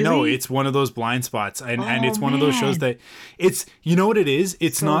know. really? It's one of those blind spots, and it's one of those shows that it's, you know what it is.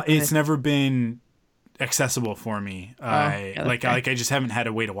 It's not. Good. It's never been accessible for me. I just haven't had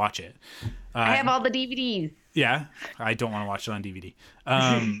a way to watch it. I have all the DVDs. Yeah, I don't want to watch it on DVD.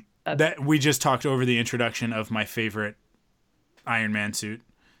 That we just talked over the introduction of my favorite Iron Man suit.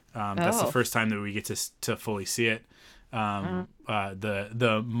 That's the first time that we get to fully see it.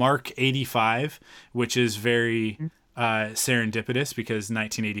 The Mark 85, which is very serendipitous because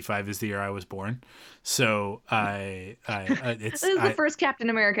 1985 is the year I was born. So this is the first Captain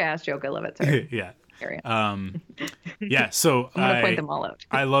America ass joke. I love it. Sorry. Yeah. I'm So gonna point them all out.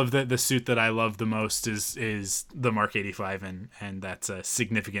 I love that the suit that I love the most is the Mark 85, and that's a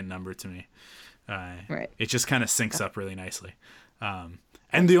significant number to me. It just kind of syncs up really nicely.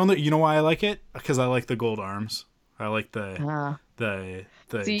 And the only, you know why I like it? Because I like the gold arms. I like the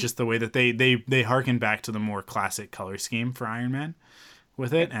just the way that they harken back to the more classic color scheme for Iron Man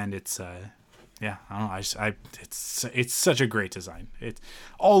with it, and it's I don't know. It's such a great design.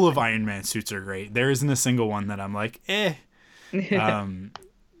 All of Iron Man suits are great. There isn't a single one that I'm like,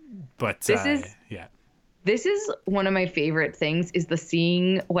 But this is one of my favorite things, is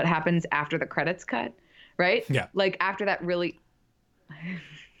seeing what happens after the credits cut, right? Yeah. Like after that really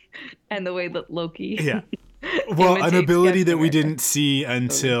and the way that Loki. Yeah. Well, an ability Captain that we America. didn't see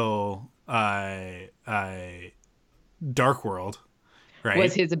until Dark World, right?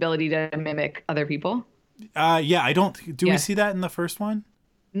 Was his ability to mimic other people. Yeah, I don't. Do we Yeah. see that in the first one?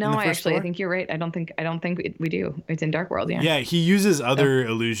 No, the I first actually, I Thor? think you're right. I don't think we do. It's in Dark World, yeah. Yeah, he uses other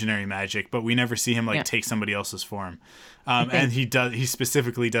illusionary magic, but we never see him like Yeah. take somebody else's form. And he does. He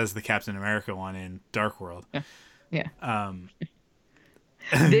specifically does the Captain America one in Dark World. Yeah. Um,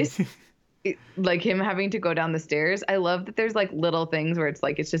 This, like him having to go down the stairs. I love that there's like little things where it's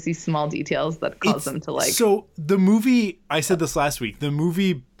like it's just these small details that cause them to like. So the movie, I said this last week. The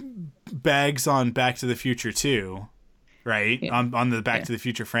movie bags on Back to the Future 2, right? Yeah. On the Back to the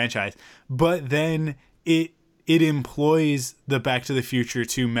Future franchise, but then it employs the Back to the Future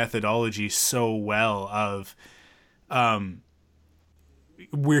 2 methodology so well of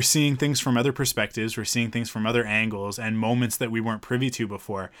we're seeing things from other perspectives, we're seeing things from other angles and moments that we weren't privy to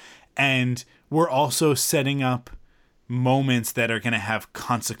before. And we're also setting up moments that are going to have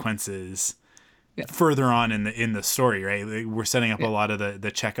consequences further on in the story, right? Like, we're setting up a lot of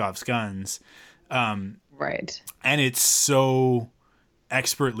the Chekhov's guns. Right. And it's so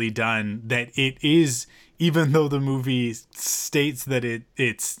expertly done that it is, even though the movie states that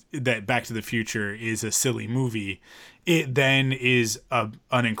it's that Back to the Future is a silly movie, it then is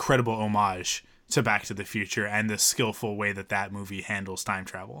an incredible homage to Back to the Future and the skillful way that movie handles time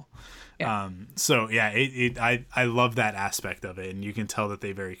travel. Yeah. So yeah, I love that aspect of it, and you can tell that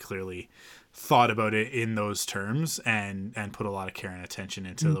they very clearly thought about it in those terms and put a lot of care and attention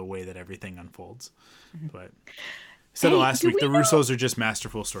into the way that everything unfolds. But I said it last do week, we the know- Russos are just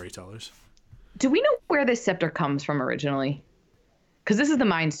masterful storytellers. Do we know where this scepter comes from originally? Because this is the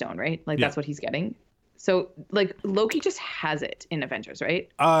Mind Stone, right? Like that's Yeah. what he's getting. So like Loki just has it in Avengers, right?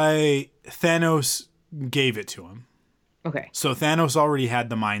 Thanos gave it to him. Okay. So Thanos already had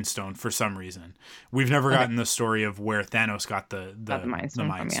the Mind Stone for some reason. We've never gotten the story of where Thanos got the Mind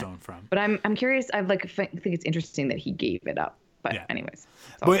Stone from. But I'm curious. I think it's interesting that he gave it up. But Yeah. anyways.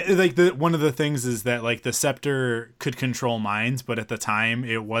 But like one of the things is that like the scepter could control minds, but at the time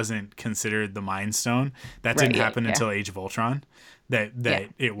it wasn't considered the Mind Stone. That didn't happen until Age of Ultron. That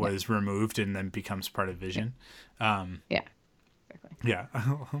it was removed and then becomes part of Vision. Yeah. Exactly. Yeah,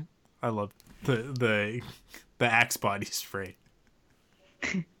 I love the Axe body spray.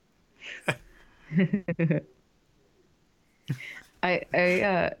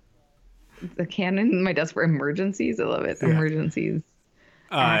 The cannon in my desk for emergencies. I love it. Yeah. Emergencies.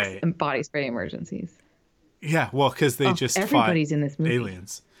 Axe and body spray emergencies. Yeah, well, because they just everybody's fought in this movie.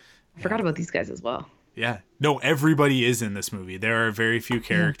 aliens. I forgot about these guys as well. Yeah. No, everybody is in this movie. There are very few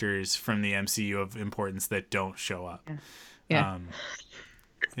characters from the MCU of importance that don't show up. Yeah.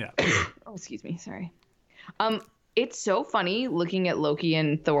 Yeah. Oh, excuse me. Sorry. It's so funny looking at Loki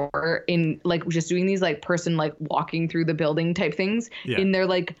and Thor in like just doing these like person like walking through the building type things in their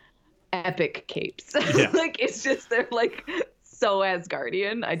like epic capes. Yeah. Like it's just they're like so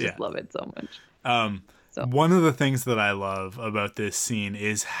Asgardian. I just love it so much. One of the things that I love about this scene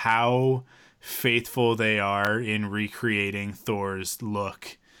is how faithful they are in recreating Thor's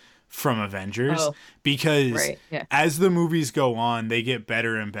look from Avengers, because as the movies go on, they get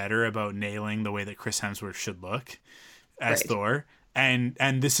better and better about nailing the way that Chris Hemsworth should look as Thor. And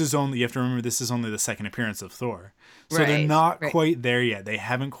this is only, you have to remember, this is only the second appearance of Thor. So they're not quite there yet. They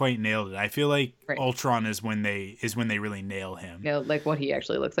haven't quite nailed it. I feel like Ultron is when they really nail him. Yeah, like what he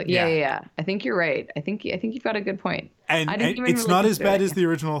actually looks like. Yeah. I think you're right. I think you've got a good point. And it's really not as bad consider as the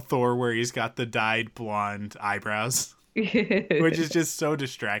original Thor where he's got the dyed blonde eyebrows, which is just so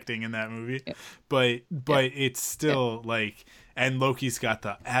distracting in that movie. But it's still like, and Loki's got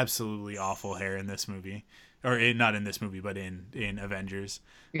the absolutely awful hair in this movie. Or not in this movie, but in Avengers.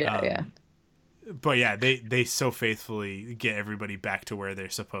 But yeah, they so faithfully get everybody back to where they're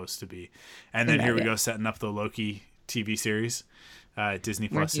supposed to be. And then here we go, setting up the Loki TV series, Disney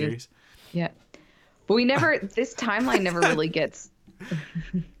Plus series. Yeah. But this timeline never really gets.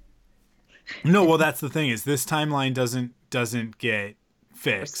 No, well, that's the thing, is this timeline doesn't get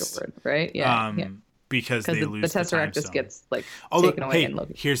fixed. Restored, right? Yeah. Because they lose the Tesseract the time just stone. gets like taken away in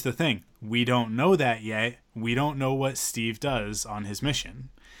Loki. Here's the thing. We don't know that yet. We don't know what Steve does on his mission.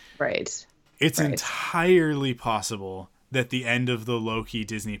 Right. It's entirely possible that the end of the Loki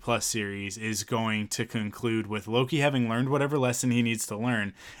Disney Plus series is going to conclude with Loki having learned whatever lesson he needs to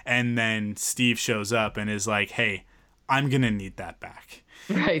learn, and then Steve shows up and is like, hey, I'm going to need that back.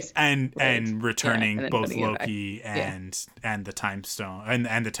 Right. And returning and both Loki and the time stone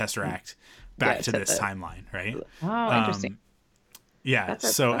and the Tesseract back to this timeline, right? Oh, interesting. Yeah.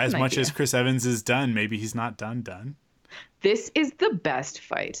 That's so as an much idea. as Chris Evans is done, maybe he's not done. This is the best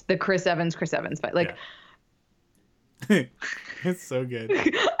fight. The Chris Evans fight. Like, It's so good.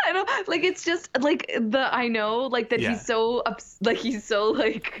 I don't like. It's just like I know like that he's so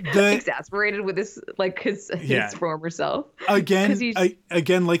exasperated with his former self.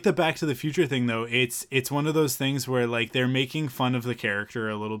 Again, like the Back to the Future thing though, it's one of those things where like they're making fun of the character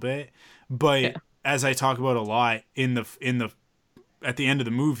a little bit, but as I talk about a lot in the at the end of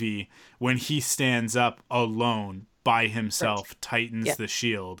the movie when he stands up alone by himself, tightens the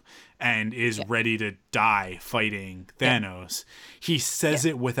shield, and is ready to die fighting Thanos. He says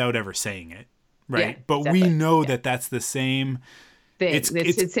it without ever saying it, right? Yeah, but exactly. we know that that's the same thing. It's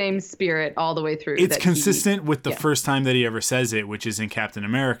the same spirit all the way through. It's consistent with the first time that he ever says it, which is in Captain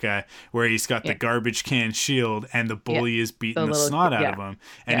America, where he's got the garbage can shield and the bully is beating the snot out of him.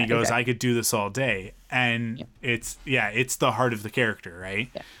 And he goes, I could do this all day. And it's the heart of the character, right?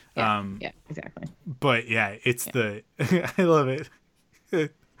 Yeah, exactly. But it's the I love it.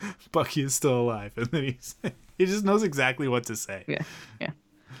 Bucky is still alive, and then he just knows exactly what to say.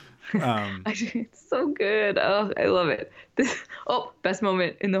 It's so good. Oh, I love it. Best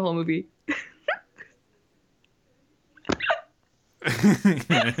moment in the whole movie.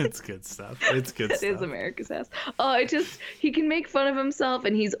 It's good stuff. That is America's ass. Oh, he can make fun of himself,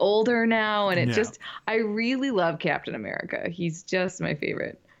 and he's older now, and I really love Captain America. He's just my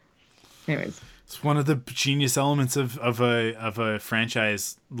favorite. Anyways, it's one of the genius elements of a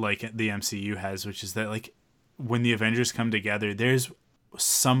franchise like the MCU has, which is that like when the Avengers come together, there's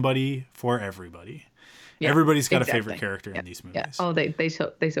somebody for everybody. Everybody's got a favorite character in these movies. Oh, they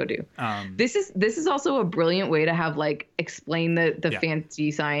so do. This is also a brilliant way to have like explain the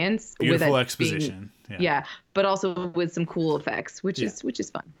fancy science, beautiful exposition. But also with some cool effects, which is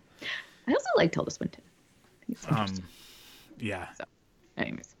fun. I also like Tilda Swinton. So,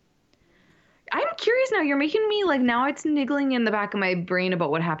 anyways. I'm curious now. You're making me like now it's niggling in the back of my brain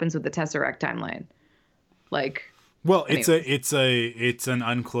about what happens with the Tesseract timeline. Like, well, it's an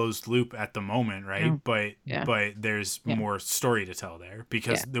unclosed loop at the moment, right? But there's more story to tell there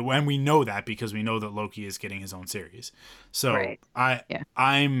because when we know that because we know that Loki is getting his own series. So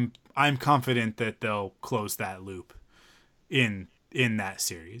I'm confident that they'll close that loop in that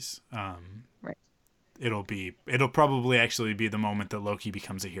series. It'll probably actually be the moment that Loki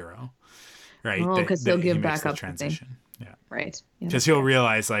becomes a hero. Right, because they'll give back up transition. Right, because he'll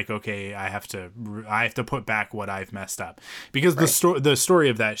realize like, okay, I have to put back what I've messed up. Because the story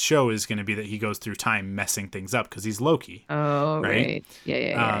of that show is going to be that he goes through time messing things up because he's Loki. Oh, right.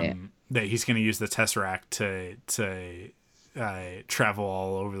 Yeah. That he's going to use the Tesseract to travel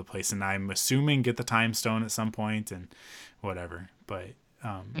all over the place, and I'm assuming get the Time Stone at some point and whatever. But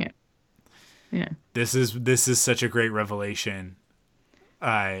this is such a great revelation.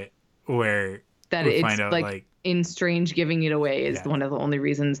 Where that we it's find out, like in Strange giving it away is one of the only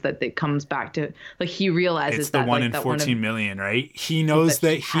reasons that it comes back to like he realizes it's the one in 14 million, right? He knows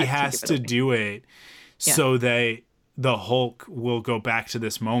that he has to do it so that the Hulk will go back to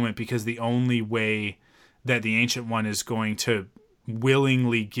this moment because the only way that the Ancient One is going to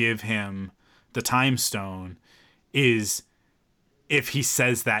willingly give him the Time Stone is if he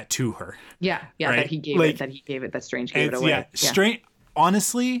says that to her. Right? That he gave it, that Strange gave it away. Strange,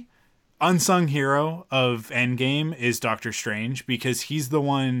 honestly, unsung hero of Endgame is Doctor Strange because he's the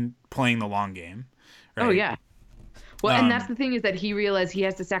one playing the long game. Right? Oh yeah. Well, and that's the thing is that he realized he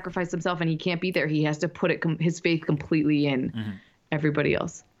has to sacrifice himself and he can't be there. He has to put his faith completely in everybody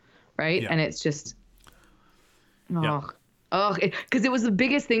else, right? And it's just, because it was the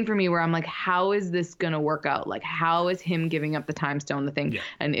biggest thing for me where I'm like, how is this gonna work out? Like, how is him giving up the Time Stone the thing?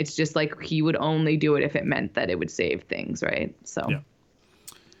 And it's just like he would only do it if it meant that it would save things, right? So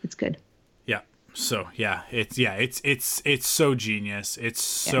it's good. So it's so genius. It's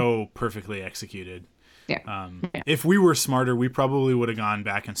so perfectly executed. If we were smarter, we probably would have gone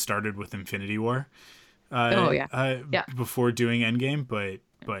back and started with Infinity War. Before doing Endgame, but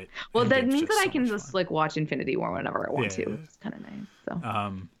well, that means that I can just like watch Infinity War whenever I want to. It's kind of nice. So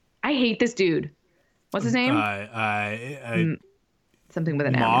I hate this dude. What's his name? Something with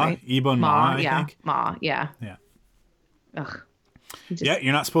an M, right? Ebon Ma, I think. Ma, yeah. Ugh.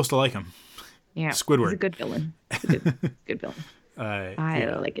 You're not supposed to like him. Yeah, Squidward. He's a good villain. Good villain.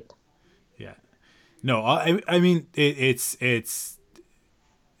 I like it. Yeah. No, I mean it's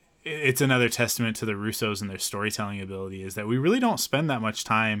another testament to the Russos and their storytelling ability is that we really don't spend that much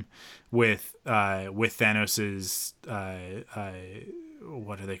time with Thanos's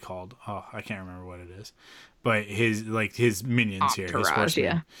what are they called? Oh, I can't remember what it is. But his minions here, his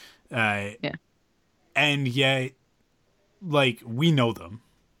horsemen. And yet like we know them.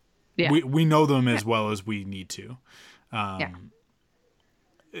 We know them as well as we need to. And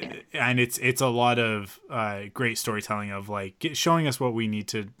it's a lot of great storytelling of like showing us what we need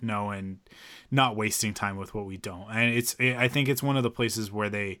to know and not wasting time with what we don't. And I think it's one of the places where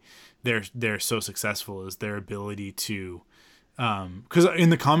they're so successful is their ability to, because in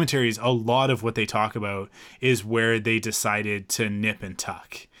the commentaries, a lot of what they talk about is where they decided to nip and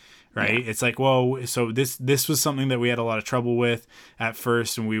tuck. Right. Yeah. It's like, well, so this was something that we had a lot of trouble with at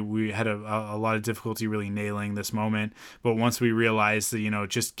first. And we had a lot of difficulty really nailing this moment. But once we realized that,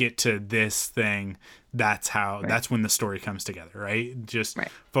 just get to this thing, that's when the story comes together. Right. Just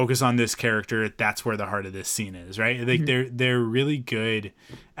focus on this character. That's where the heart of this scene is. Right. Like they're really good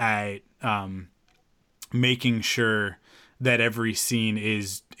at making sure that every scene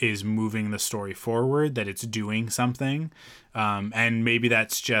is moving the story forward, that it's doing something. And maybe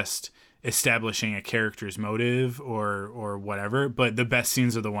that's just establishing a character's motive or whatever. But the best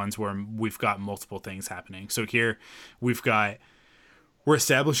scenes are the ones where we've got multiple things happening. So here we're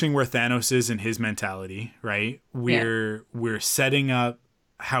establishing where Thanos is in his mentality, right? We're setting up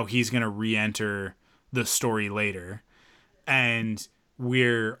how he's going to re-enter the story later. And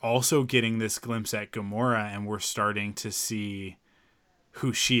we're also getting this glimpse at Gamora, and we're starting to see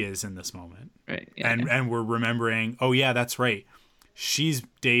who she is in this moment. Right. Yeah, and we're remembering, oh yeah, that's right. She's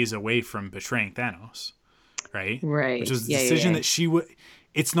days away from betraying Thanos. Right. Right. Which was the decision that she would,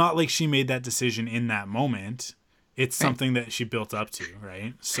 it's not like she made that decision in that moment. It's something that she built up to.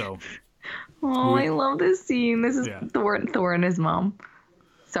 Right. So. Oh, I love this scene. This is Thor and his mom.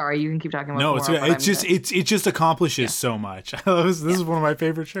 Sorry, you can keep talking about. No, it just accomplishes so much. This is one of my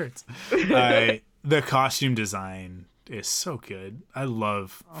favorite shirts. The costume design is so good. I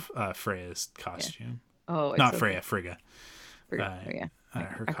love Freya's costume. Yeah. Oh, not so Freya, good. Frigga.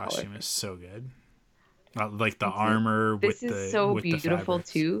 Her costume is so good. Like the armor with the. This is so beautiful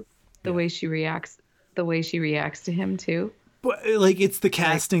too. The way she reacts. The way she reacts to him too. But like it's the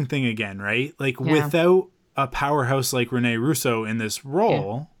casting thing again, right? Like without a powerhouse like Rene Russo in this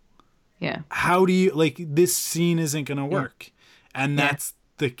role, how do you this scene isn't going to work? And that's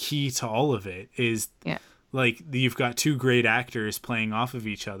the key to all of it is like you've got two great actors playing off of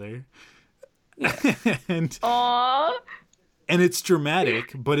each other. and it's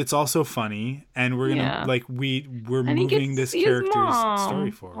dramatic, but it's also funny, and we're gonna we're moving this character's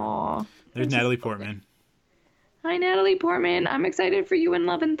story forward. Aww. There's Natalie Portman. Hi, Natalie Portman. I'm excited for you in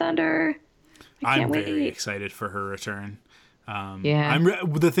Love and Thunder. I'm very excited for her return.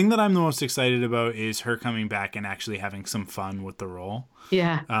 The thing that I'm the most excited about is her coming back and actually having some fun with the role.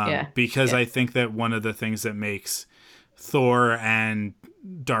 Because I think that one of the things that makes Thor and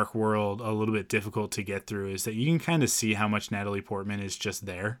Dark World a little bit difficult to get through is that you can kind of see how much Natalie Portman is just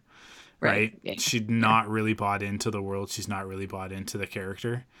there. Right? Yeah. She's not really bought into the world. She's not really bought into the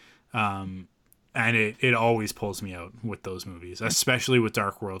character. And it always pulls me out with those movies, especially with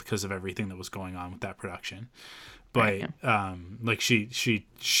Dark World because of everything that was going on with that production. But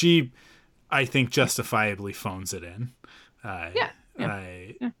she I think justifiably phones it in.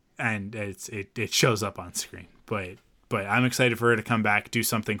 And it shows up on screen. But I'm excited for her to come back, do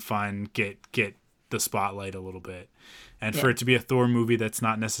something fun, get the spotlight a little bit, and for it to be a Thor movie that's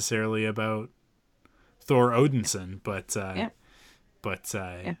not necessarily about Thor Odinson, but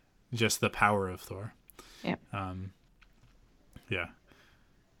just the power of Thor.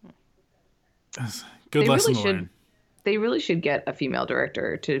 Good lesson to learn. They really should get a female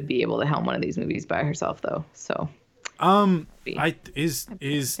director to be able to helm one of these movies by herself, though. So, is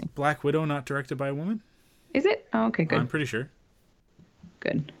Black Widow not directed by a woman? Is it? Oh, okay, good. I'm pretty sure.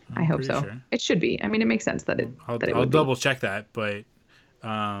 Good. I hope so. Sure. It should be. I mean, it makes sense that it. I'll double check that, but.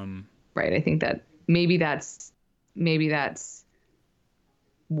 Right. I think that maybe that's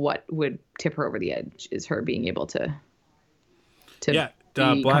what would tip her over the edge is her being able to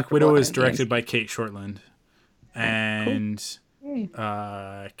Black Widow is directed by Kate Shortland, and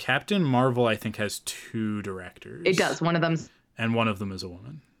Captain Marvel I think has 2 directors. It does. One of them is a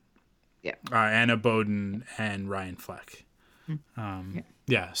woman. Yeah. Anna Boden and Ryan Fleck.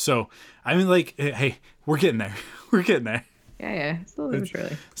 So I mean, hey, we're getting there. We're getting there. Yeah. Slowly but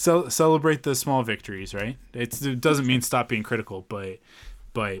surely. So celebrate the small victories, right? It doesn't mean stop being critical, but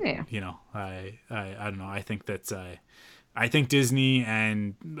I don't know. I think that I think Disney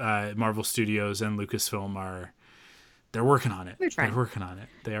and Marvel Studios and Lucasfilm they're working on it. They're working on it.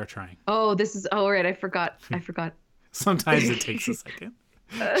 They are trying. Oh, right. I forgot. Sometimes it takes a second.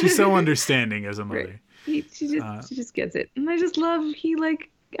 She's so understanding as a mother. Right. She just gets it, and I just love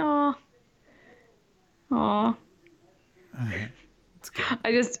aw. It's good.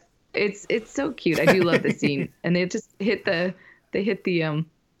 It's so cute. I do love the scene, and they just hit the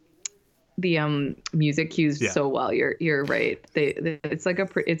music cues Yeah. so well. You're right. It's like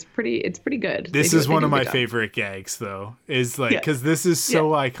it's pretty good. This They is do one a of good my job. favorite gags, though, is like, Yeah. because this is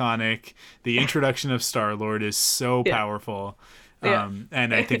so iconic. The introduction of Star-Lord is so Yeah. powerful. Yeah.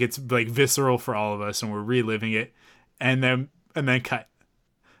 And I think it's like visceral for all of us, and we're reliving it. And then cut.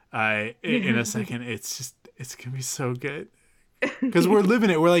 In a second, it's going to be so good. Because we're living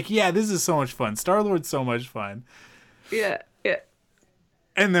it. We're like, yeah, this is so much fun. Star-Lord's so much fun. Yeah. Yeah.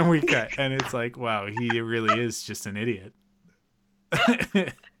 And then we cut, and it's like, wow, he really is just an idiot.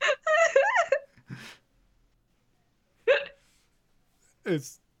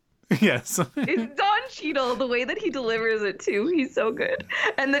 It's yes. It's Don Cheadle, the way that he delivers it too. He's so good.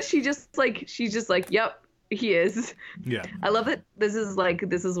 And that she's just like, yep, he is. Yeah. I love that this is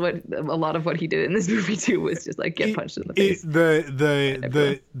what a lot of what he did in this movie too was just like get punched in the face.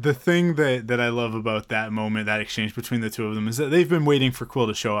 The thing that I love about that moment, that exchange between the two of them, is that they've been waiting for Quill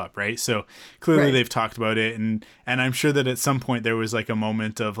to show up, right? So clearly Right. they've talked about it, and I'm sure that at some point there was like a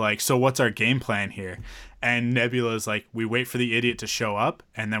moment of like, so what's our game plan here? And Nebula's like, we wait for the idiot to show up,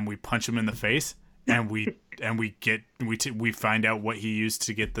 and then we punch him in the face, and we find out what he used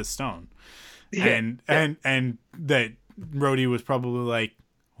to get the stone. And that Rhodey was probably like,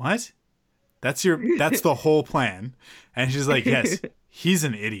 what? That's the whole plan. And she's like, yes, he's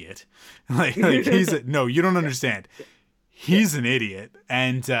an idiot. like no, you don't understand. He's an idiot.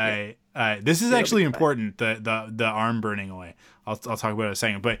 And this is actually important, the arm burning away. I'll talk about it in a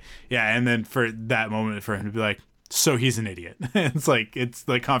second. But yeah, and then for that moment for him to be like, so he's an idiot. it's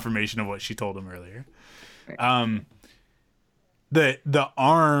the confirmation of what she told him earlier. Right. The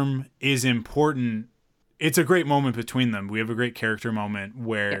arm is important. It's a great moment between them. We have a great character moment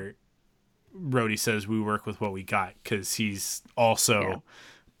where Rhodey says we work with what we got, because he's also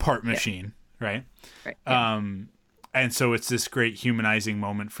part machine, right? Right. Yeah. And so it's this great humanizing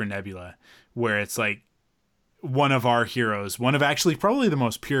moment for Nebula, where it's like one of our heroes, one of actually probably the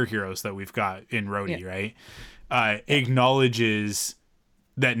most pure heroes that we've got in Rhodey, right? Acknowledges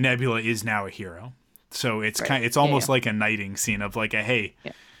that Nebula is now a hero. So it's it's almost like a knighting scene of like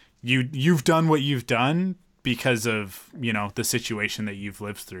you've done what you've done because of, the situation that you've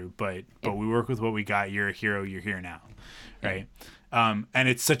lived through, but we work with what we got. You're a hero. You're here now, right? And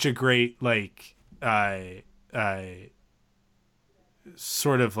it's such a great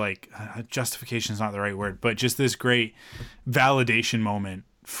sort of like justification is not the right word, but just this great validation moment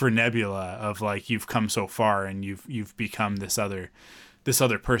for Nebula of like, you've come so far and you've become this other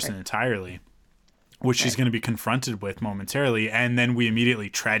person entirely, which she's going to be confronted with momentarily, and then we immediately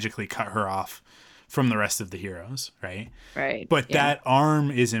tragically cut her off from the rest of the heroes, right? Right. But that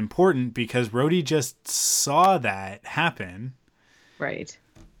arm is important because Rhodey just saw that happen. Right.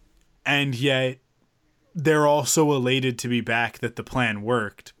 And yet they're also elated to be back, that the plan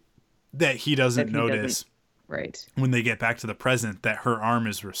worked, that he doesn't notice right. when they get back to the present that her arm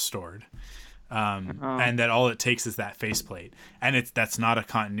is restored. And that all it takes is that faceplate, and that's not a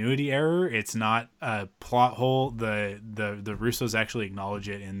continuity error. It's not a plot hole. The Russos actually acknowledge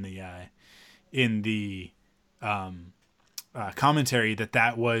it in the commentary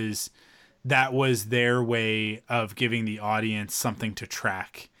that was their way of giving the audience something to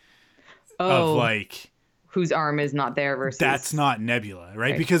track. Of like, whose arm is not there versus that's not Nebula,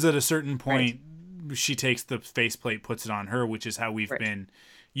 right? Because at a certain point, she takes the faceplate, puts it on her, which is how we've been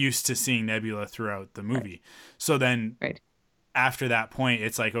used to seeing Nebula throughout the movie. So then after that point,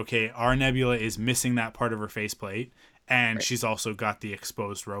 it's like, okay, our Nebula is missing that part of her faceplate, and she's also got the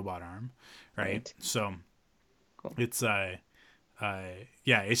exposed robot arm, right? So it's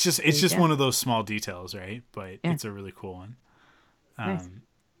it's just one of those small details, right? But it's a really cool one. Nice.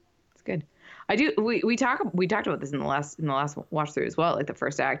 It's good. I do. We talked about this in the last watch through as well, like the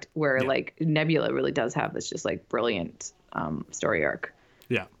first act, where like Nebula really does have this just like brilliant story arc.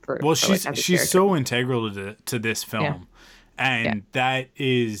 Yeah. She's so integral to this film, and that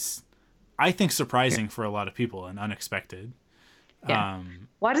is, I think, surprising for a lot of people and unexpected. Yeah.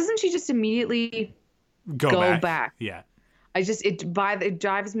 Why doesn't she just immediately go back? Yeah. It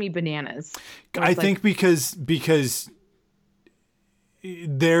drives me bananas. I think because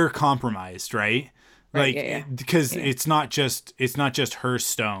they're compromised, right? Because it's not just her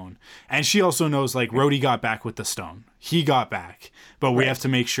stone, and she also knows like Rhodey got back with the stone. He got back, but we have to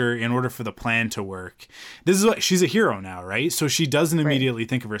make sure in order for the plan to work. This is what she's a hero now, right? So she doesn't immediately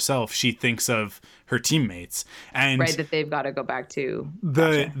think of herself. She thinks of her teammates, and that they've got to go back to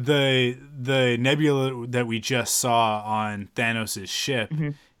the Nebula that we just saw on Thanos' ship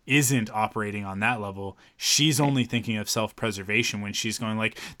isn't operating on that level. She's only thinking of self-preservation when she's going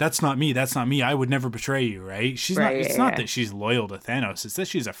like, that's not me, I would never betray you, right? She's not, it's not that she's loyal to Thanos, it's that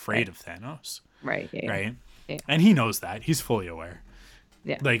she's afraid of Thanos. Right. Right? Yeah. And he knows that. He's fully aware.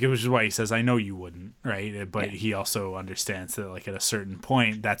 Yeah. Like, it was why he says, I know you wouldn't, right? But he also understands that, like, at a certain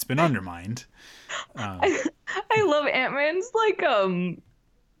point, that's been undermined. I love Ant-Man's, like,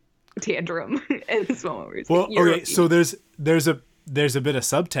 tantrum at this moment. Where he's well, okay, so there's a bit of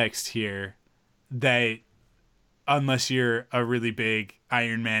subtext here that, unless you're a really big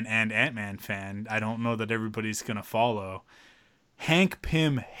Iron Man and Ant-Man fan, I don't know that everybody's going to follow. Hank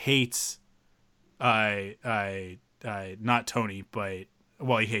Pym hates, not Tony, but...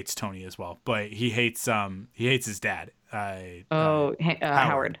 Well, he hates Tony as well, but he hates his dad.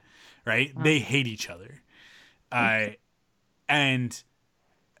 Howard. Right? They hate each other. And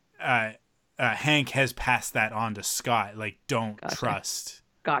Hank has passed that on to Scott. Like, don't trust.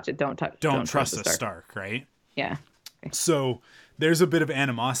 Gotcha. Don't trust a Stark, right? Yeah. So there's a bit of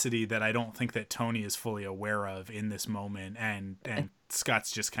animosity that I don't think that Tony is fully aware of in this moment, and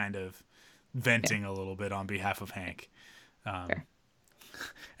Scott's just kind of venting a little bit on behalf of Hank.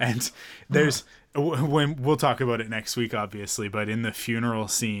 And there's when we'll talk about it next week, obviously, but in the funeral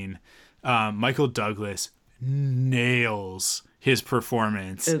scene, Michael Douglas nails his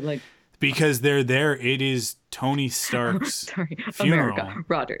performance because they're there. It is Tony Stark's funeral. America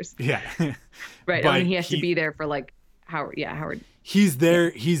Rogers. Yeah, right. I mean, he has to be there for like Howard. Yeah, Howard. He's there.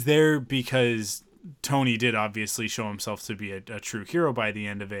 He's there because Tony did obviously show himself to be a true hero by the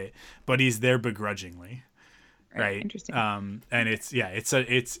end of it, but he's there begrudgingly. Right. Interesting. And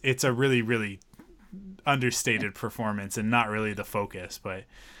it's a really, really understated performance and not really the focus, but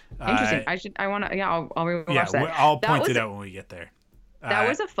interesting. I'll rewatch that. I'll point it out when we get there. That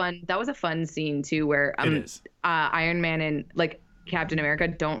was a fun scene too, where Iron Man and like Captain America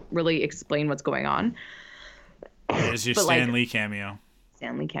don't really explain what's going on. There's your Stan Lee cameo.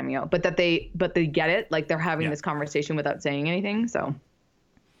 But they get it. Like, they're having this conversation without saying anything. So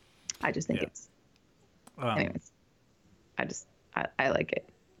I just think it's. Anyways, I like it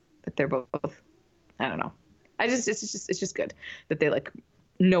that they're both. I don't know. It's just good that they like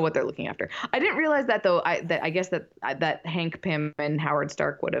know what they're looking after. I didn't realize that though. I guess that Hank Pym and Howard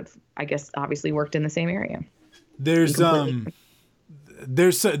Stark would have, I guess, obviously worked in the same area. There's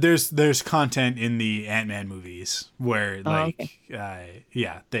content in the Ant-Man movies where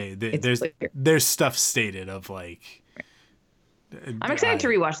there's stuff stated of like. I'm excited to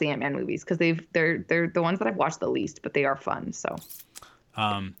rewatch the Ant-Man movies because they're the ones that I've watched the least, but they are fun. So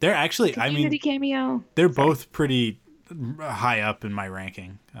they're actually cameo. They're both pretty high up in my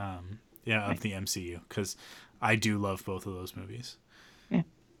ranking of the MCU because I do love both of those movies. Yeah.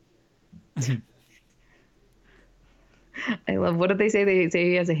 I love, what did they say? They say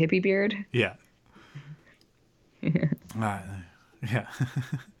he has a hippie beard. Yeah. Yeah.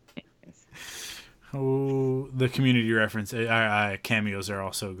 Oh, the community reference cameos are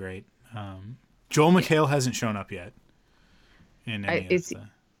also great. Joel McHale hasn't shown up yet. I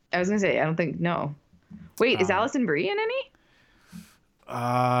was gonna say, I don't think. No. Wait, is Alison Brie in any?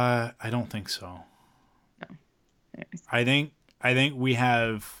 I don't think so. No. Anyways. I think we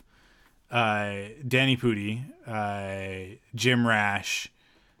have Danny Pudi, Jim Rash,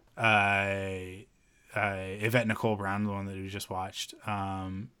 Yvette Nicole Brown, the one that we just watched.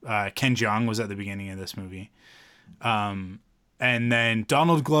 Ken Jeong was at the beginning of this movie. And then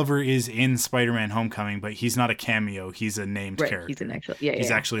Donald Glover is in Spider-Man Homecoming, but he's not a cameo. He's a named character. He's an actual,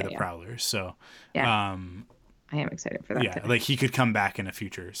 he's actually the Prowler. So, I am excited for that. Yeah, like he could come back in a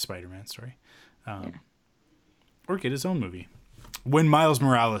future Spider-Man story. Or get his own movie. When Miles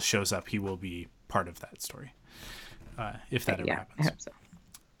Morales shows up, he will be part of that story. If that ever happens. I hope so.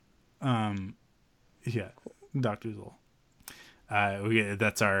 Yeah, Dr. Zoll.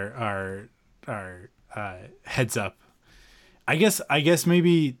 That's our heads up. I guess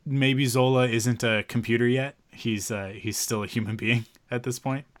maybe Zola isn't a computer yet. He's still a human being at this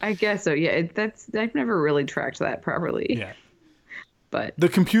point. I guess so. Yeah, I've never really tracked that properly. Yeah. But the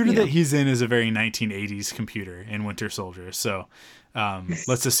computer that he's in is a very 1980s computer in Winter Soldier. So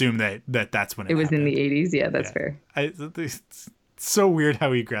let's assume that's when it was happened. In the 80s. Yeah, that's fair. It's so weird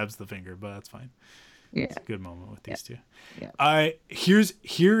how he grabs the finger, but that's fine. Yeah. It's a good moment with these two. Yeah.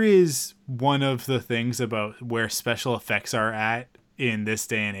 Here is one of the things about where special effects are at in this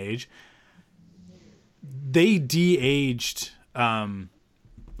day and age. They de-aged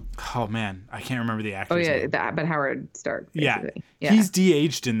oh man, I can't remember the actor's name. But Howard Stark. Basically. Yeah. He's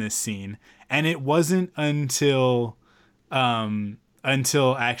de-aged in this scene, and it wasn't until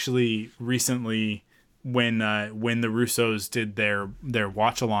actually recently when the Russos did their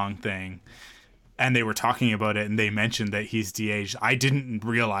watch along thing, and they were talking about it, and they mentioned that he's de-aged. I didn't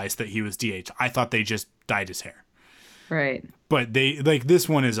realize that he was de-aged. I thought they just dyed his hair. Right. But they like this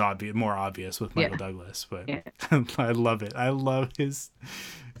one is more obvious with Michael Douglas. But I love it. I love his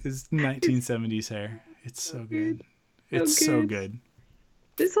 1970s hair. It's so good. It's so good.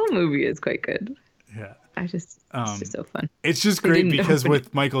 This whole movie is quite good. Yeah. It's just so fun. It's just great because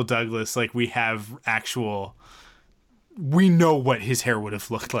with Michael Douglas, like we know what his hair would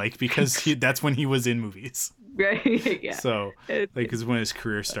have looked like because that's when he was in movies. Right. Yeah. So like is when his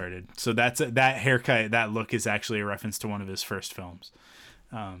career started. So that haircut, that look is actually a reference to one of his first films.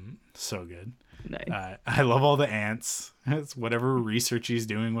 So good. Nice. I love all the ants. It's whatever research he's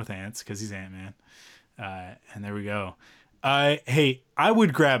doing with ants because he's Ant-Man. And there we go. Hey, I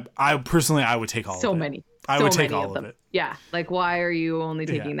would take all so of it. many. I would take all of it. Yeah. Like, why are you only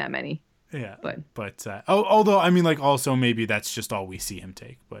taking that many? Yeah. But although I mean, like, also maybe that's just all we see him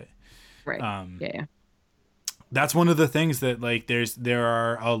take. But right. Yeah. That's one of the things that like there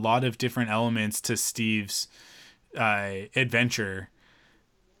are a lot of different elements to Steve's adventure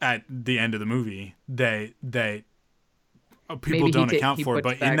at the end of the movie that people don't account for.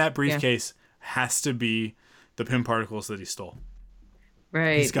 But in that briefcase has to be the Pym particles that he stole.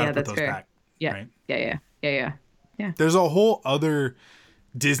 Right. He's got to put those back. Yeah. Right? Yeah. There's a whole other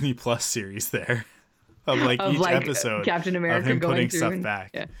Disney Plus series there of each episode Captain America of him going putting through stuff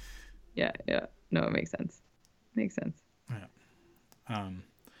back. Yeah. No, it makes sense. Yeah.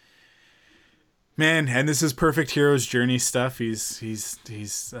 Man, and this is perfect hero's journey stuff. He's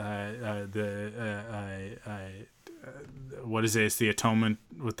what is it? It's the atonement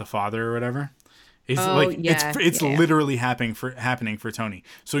with the father or whatever. It's literally happening for Tony.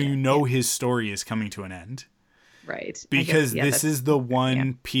 So his story is coming to an end. Right. Because this is the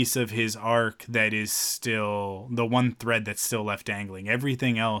one piece of his arc that is still the one thread that's still left dangling.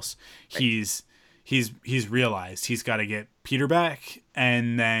 Everything else, he's realized he's got to get Peter back,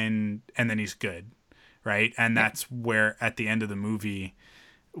 and then he's good, right? And that's where at the end of the movie,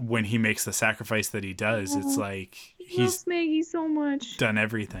 when he makes the sacrifice that he does, it's like he loves Maggie so much. Done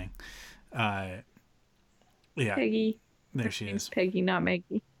everything. Peggy. There she is. Peggy, not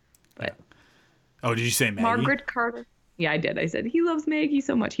Maggie. But oh, did you say Maggie? Margaret Carter. Yeah, I did. I said he loves Maggie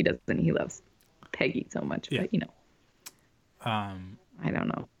so much. He doesn't. He loves Peggy so much. Yeah. But I don't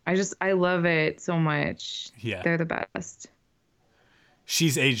know. I love it so much. Yeah. They're the best.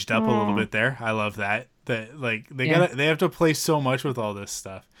 She's aged up a little bit there. I love that. That like they have to play so much with all this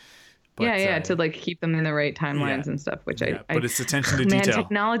stuff. But, to like keep them in the right timelines and stuff, which but it's attention to detail. Man,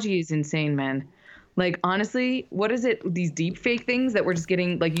 technology is insane, man. Like honestly, what is it? These deep fake things that we're just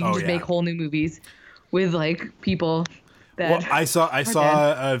getting like you can just make whole new movies with like people that Well, I saw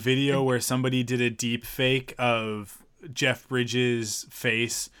a video where somebody did a deep fake of Jeff Bridges'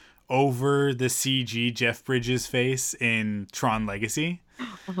 face over the CG Jeff Bridges face in Tron Legacy.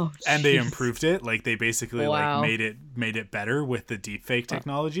 And they improved it. Like they basically like made it better with the deep fake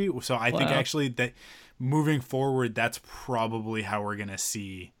technology. So I think actually that moving forward, that's probably how we're gonna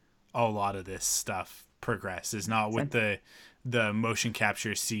see a lot of this stuff progress. Is not with the motion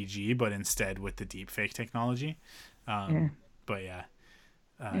capture CG, but instead with the deep fake technology. But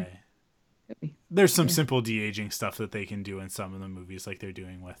there's some simple de-aging stuff that they can do in some of the movies, like they're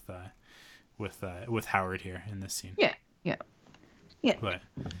doing with Howard here in this scene. Yeah. But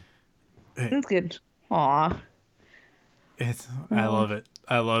That's good. Aw. I love it.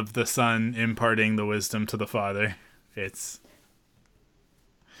 I love the son imparting the wisdom to the father. It's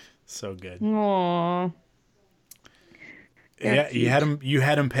so good. Aw. Yeah, you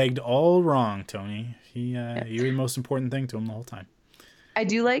had him pegged all wrong, Tony. You were the most important thing to him the whole time. I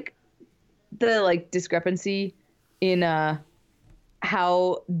do like the discrepancy in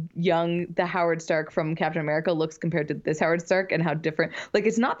how young the Howard Stark from Captain America looks compared to this Howard Stark, and how different. Like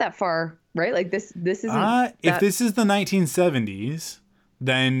it's not that far, right? Like this isn't. If this is the 1970s,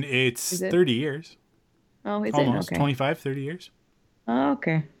 then it's 30 years. Oh, is almost it? Okay. 25, 30 years. Oh,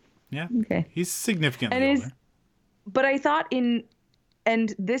 okay. Yeah. Okay. He's significantly older. But I thought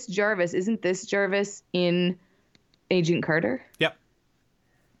and this Jarvis, isn't this Jarvis in Agent Carter? Yep.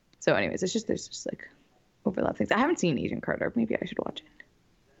 So anyways, there's just like overlap things. I haven't seen Agent Carter. Maybe I should watch it.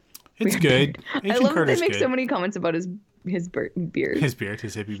 It's good. I love that they make so many comments about his beard. His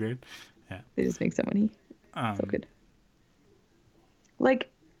hippie beard. Yeah. They just make so many. So good.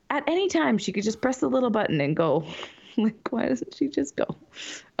 Like at any time she could just press the little button and go. Like why doesn't she just go?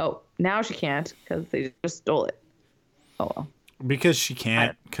 Oh, now she can't because they just stole it. Oh well. Because she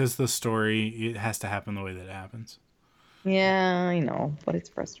can't. Because the story, it has to happen the way that it happens. Yeah, I know, but it's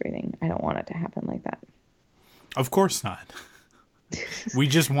frustrating. I don't want it to happen like that. Of course not. We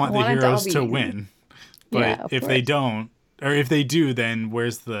just want the want it to all heroes be to easy. win. But Yeah, of if they course. don't, or if they do, then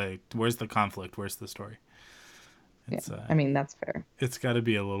where's the conflict? Where's the story? Yeah, It's I mean, that's fair. it's got to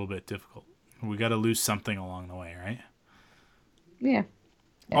be a little bit difficult. We got to lose something along the way, right? Yeah.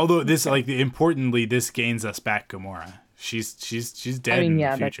 Although this, like, importantly, this gains us back Gamora. She's dead mean, in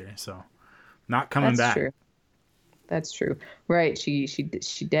yeah, the future, so not coming That's back. true. That's true. Right. She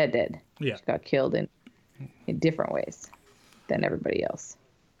dead. Yeah, She got killed in different ways than everybody else.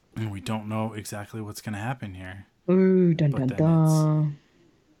 and we don't know exactly what's gonna happen here. Ooh, dun But dun then dun.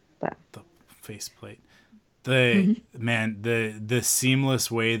 But The faceplate. The man, the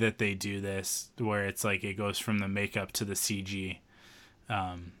seamless way that they do this, where it's like it goes from the makeup to the CG,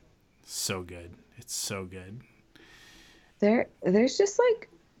 so good. It's so good. there's just like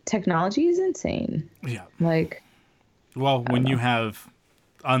technology is insane. Yeah. Like, Well, when you have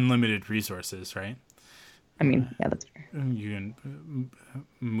unlimited resources, right? I mean, yeah, that's fair. You can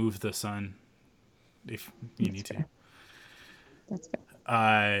move the sun if you need to. That's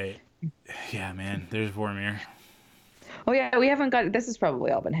fair. Yeah, man. There's Vormir. Oh yeah, we haven't got. This has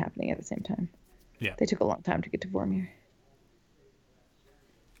probably all been happening at the same time. Yeah. They took a long time to get to Vormir.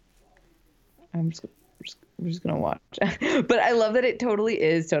 We're just gonna watch. But I love that it totally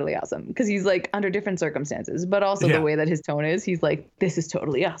is totally awesome because he's like under different circumstances, but also Yeah. the way that his tone is, he's like, this is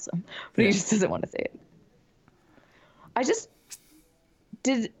totally awesome, but he just doesn't want to say it.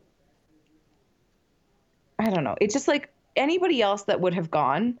 I don't know. It's just like anybody else that would have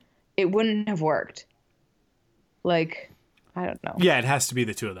gone, it wouldn't have worked. Like, I don't know. Yeah, it has to be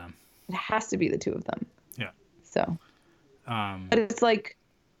the two of them. It has to be the two of them. Yeah. So, but it's like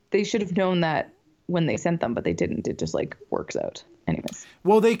they should have known that when they sent them, but they didn't. It just like works out. Anyways.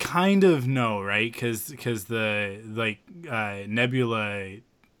 Well, they kind of know, right? Because the Nebula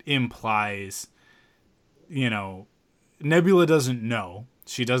implies, Nebula doesn't know.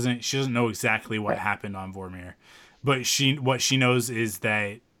 She doesn't know exactly what happened on Vormir, but what she knows is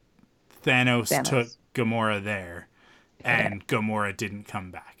that Thanos took Gamora there, and Gamora didn't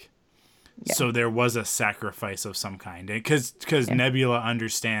come back. Yeah. So there was a sacrifice of some kind, because Nebula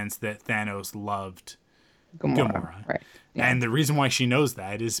understands that Thanos loved Gamora. Right. Yeah. And the reason why she knows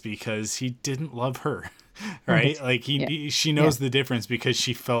that is because he didn't love her, right? Like she knows the difference because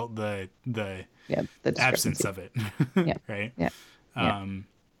she felt the absence of it, Yeah. right? Yeah.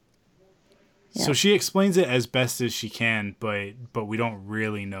 So she explains it as best as she can, but we don't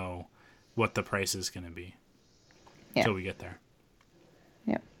really know what the price is going to be until we get there.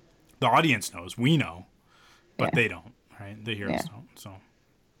 Yeah. The audience knows, we know, but they don't, right? The heroes don't. So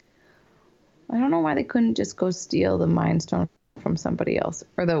I don't know why they couldn't just go steal the Mind Stone from somebody else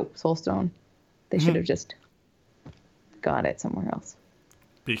or the Soul Stone. They should have just got it somewhere else.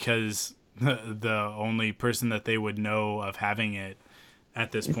 because the only person that they would know of having it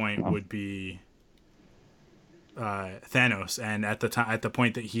at this point would be Thanos, and at the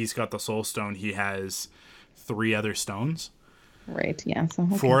point that he's got the Soul Stone, he has 3 other stones. Right. Yeah. So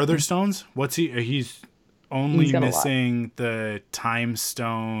 4 other stones. What's he's only He's got a lot. missing the Time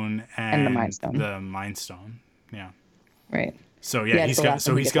Stone and the Mind Stone. Yeah. Right. So Yeah, he's the got last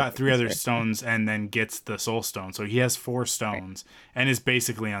one he gets 3 is other first. stones and then gets the Soul Stone. So he has 4 stones and is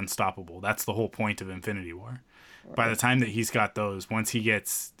basically unstoppable. That's the whole point of Infinity War. Right. By the time that he's got those, once he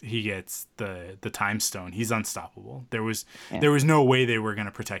gets the Time Stone, he's unstoppable. There was no way they were going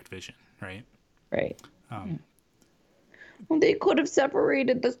to protect Vision, right? Right. Well, they could have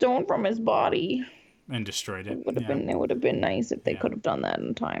separated the stone from his body. And destroyed it. It would have been nice if they could have done that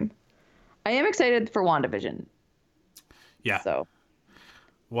in time. I am excited for WandaVision. Yeah. So.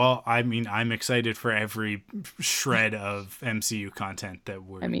 Well, I mean, I'm excited for every shred of MCU content that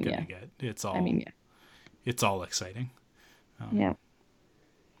we're gonna get. It's all. It's all exciting. Yeah.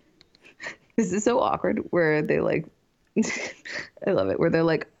 This is so awkward. Where they like, I love it. Where they're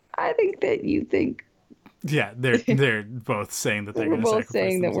like, I think that you think. Yeah, they're both saying that they're going to sacrifice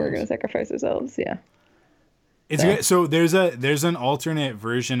saying themselves. that we're going to sacrifice ourselves. Yeah. It's good. So there's an alternate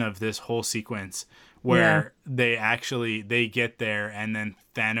version of this whole sequence where they get there and then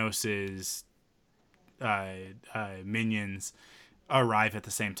Thanos's minions arrive at the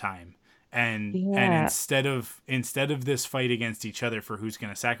same time. And instead of this fight against each other for who's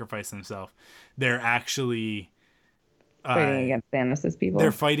going to sacrifice themselves, they're actually fighting against Thanos's people.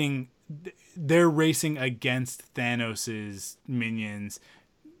 They're racing against Thanos's minions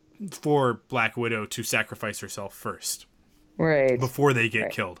for Black Widow to sacrifice herself first. Right. Before they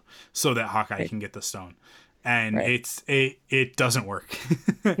get killed, so that Hawkeye can get the stone. And it doesn't work.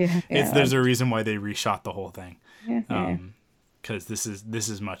 There's a reason why they reshot the whole thing. Yeah. Because this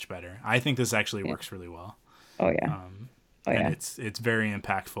is much better. I think this actually works really well. Oh yeah. And it's very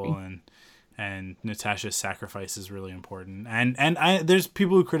impactful, and Natasha's sacrifice is really important. And there's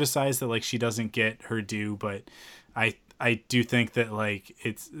people who criticize that like she doesn't get her due, but I do think that like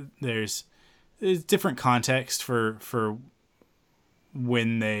there's different context for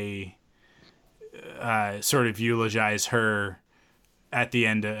when they sort of eulogize her at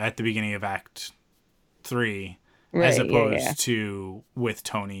the beginning of Act 3, Right, as opposed to with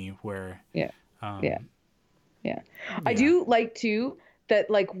Tony, where I do like too that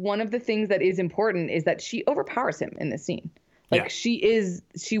like one of the things that is important is that she overpowers him in this scene. Like she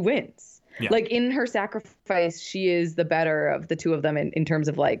wins. Yeah. Like in her sacrifice, she is the better of the two of them in terms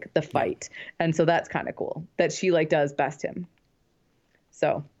of like the fight. And so that's kind of cool that she like does best him.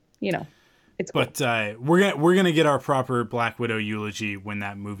 So, it's cool. But we're gonna get our proper Black Widow eulogy when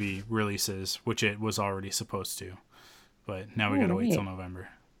that movie releases, which it was already supposed to. But now we gotta wait till November.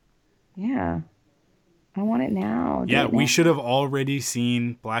 Yeah. I want it now. We should have already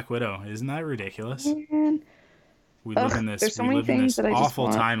seen Black Widow. Isn't that ridiculous? Man. We live in this that I awful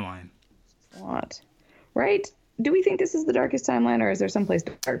just timeline. Want. Right? Do we think this is the darkest timeline, or is there someplace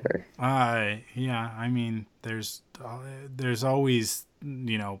darker? Yeah. I mean, there's always,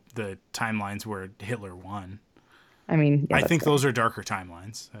 the timelines where Hitler won. I mean, I think those are darker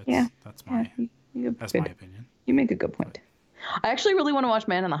timelines. That's my opinion. You make a good point. I actually really want to watch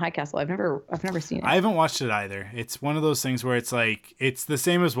Man in the High Castle. I've never seen it. I haven't watched it either. It's one of those things where it's like it's the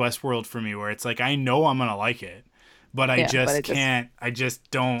same as Westworld for me, where it's like I know I'm gonna like it, but I just can't. I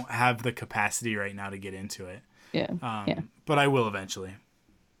just don't have the capacity right now to get into it. But I will eventually.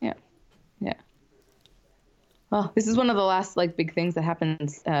 Yeah. Well, this is one of the last like big things that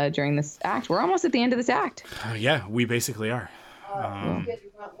happens during this act. We're almost at the end of this act. Yeah, we basically are.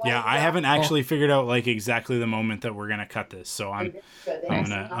 I haven't actually figured out like exactly the moment that we're gonna cut this, so we're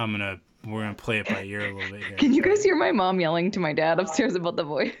gonna play it by ear a little bit here. Can you guys hear my mom yelling to my dad upstairs about the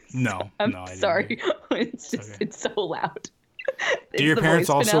voice? No, I'm no, I sorry. It's just it's so loud. Do your parents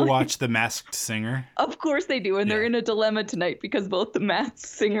also watch The Masked Singer? Of course they do, and they're in a dilemma tonight because both The Masked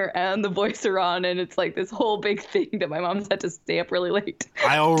Singer and The Voice are on, and it's like this whole big thing that my mom's had to stay up really late.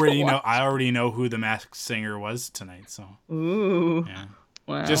 I already know who The Masked Singer was tonight, so. Ooh. Yeah.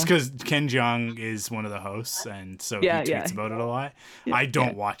 Wow. Just because Ken Jeong is one of the hosts, and so he tweets about it a lot. I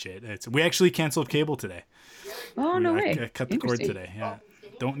don't watch it. We actually canceled cable today. Oh, no way. I cut the cord today. Yeah.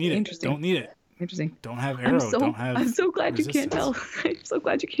 Don't need it. Don't need it. Interesting. Don't have Arrow. I'm so glad you can't tell. I'm so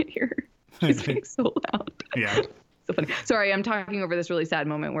glad you can't hear her. She's being so loud. Yeah. So funny. Sorry, I'm talking over this really sad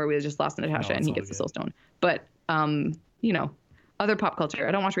moment where we just lost Natasha and he gets the Soul Stone. But, other pop culture.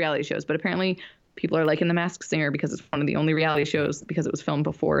 I don't watch reality shows, but apparently people are liking The Masked Singer because it's one of the only reality shows because it was filmed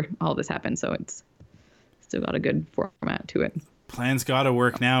before all this happened. So it's still got a good format to it. Plans got to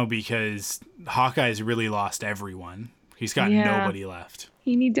work now because Hawkeye's really lost everyone. He's got nobody left.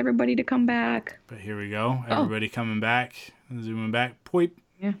 He needs everybody to come back. But here we go. Everybody coming back. Zooming back. Poip.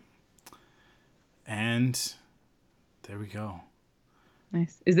 Yeah. And there we go.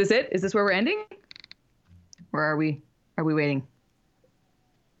 Nice. Is this it? Is this where we're ending? Or are we waiting?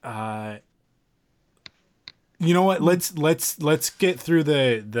 You know what? Let's get through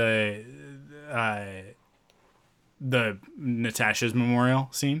the Natasha's memorial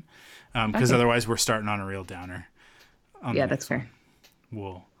scene. Because otherwise we're starting on a real downer. That's fair.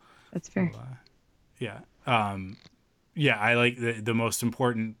 That's fair. I like the most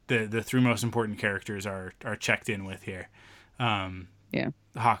important the three most important characters are checked in with here.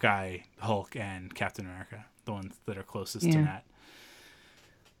 Hawkeye, Hulk, and Captain America, the ones that are closest to Nat.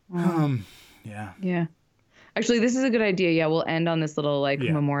 Yeah. Actually, this is a good idea. Yeah, we'll end on this little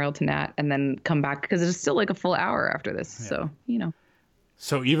memorial to Nat and then come back because it's still like a full hour after this. So,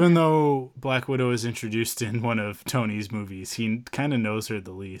 So even though Black Widow is introduced in one of Tony's movies, he kind of knows her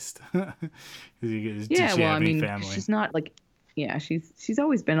the least. Family? She's not like, she's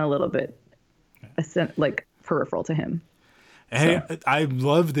always been a little bit peripheral to him. Hey, I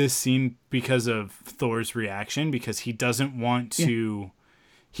love this scene because of Thor's reaction, because he doesn't want to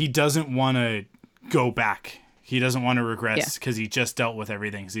go back. He doesn't want to regress because he just dealt with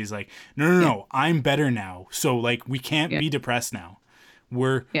everything. So he's like, no, I'm better now. So we can't be depressed now.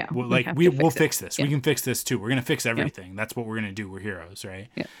 We'll fix this. We can fix this too. We're gonna fix everything. That's what we're gonna do. We're heroes, right?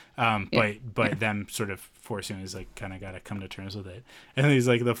 But them sort of forcing is kind of got to come to terms with it. And he's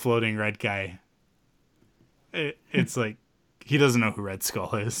like the floating red guy. It's like he doesn't know who Red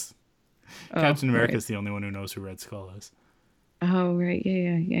Skull is. Captain America is the only one who knows who Red Skull is. Oh right,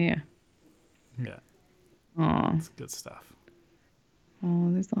 yeah. Oh, it's good stuff.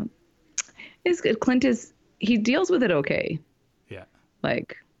 Oh, there's not. It's good. Clint is he deals with it okay. Yeah.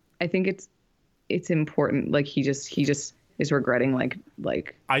 Like, I think it's important. Like, he just is regretting like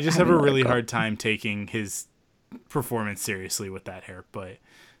I just have a having let it really go. hard time taking his performance seriously with that hair, but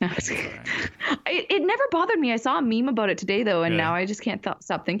It never bothered me. I saw a meme about it today though, and Yeah. now I just can't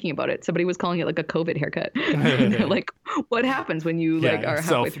stop thinking about it. Somebody was calling it like a COVID haircut. And they're like, what happens when you like Yeah, are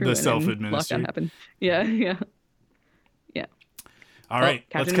halfway the through it and self-administered. lockdown happened? Yeah. all right,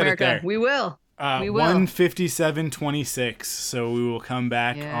 Captain let's cut America, it there. we will. We will. 157.26. So we will come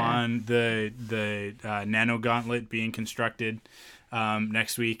back Yeah. on the Nano Gauntlet being constructed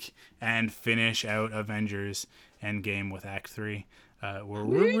next week and finish out Avengers Endgame with Act 3. We're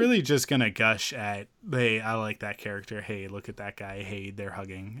really just gonna gush at, hey, I like that character. Hey, look at that guy. Hey, they're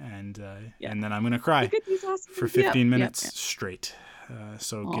hugging, and then I'm gonna cry Look at these awesome- for 15 yeah, minutes yeah. straight.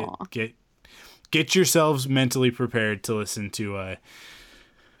 So Aw. get yourselves mentally prepared to listen to.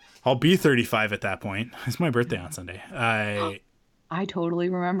 I'll be 35 at that point. It's my birthday on Sunday. I totally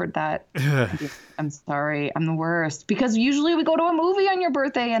remembered that. I'm sorry. I'm the worst. Because usually we go to a movie on your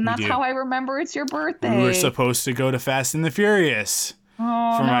birthday, and that's do. how I remember it's your birthday. We were supposed to go to Fast and the Furious for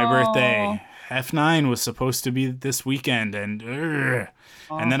my birthday. F9 was supposed to be this weekend, and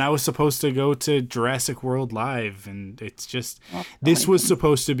then I was supposed to go to Jurassic World Live, and it's just this was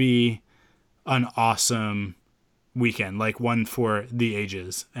supposed to be an awesome weekend, like one for the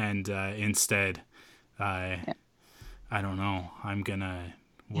ages, and instead, I don't know. I'm gonna.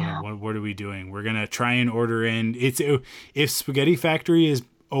 What are we doing? We're gonna try and order in. If Spaghetti Factory is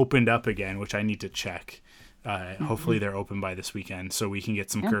opened up again, which I need to check. Hopefully they're open by this weekend, so we can get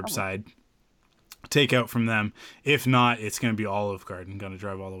some curbside takeout from them. If not, it's gonna be Olive Garden. Gonna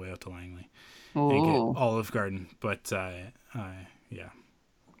drive all the way out to Langley and get Olive Garden. But yeah,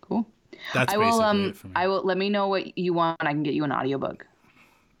 Cool. that's I basically will it for me. I will let me know what you want. I can get you an audiobook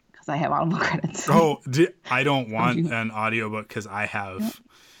because I have Audible credits. I don't want an audiobook because I have.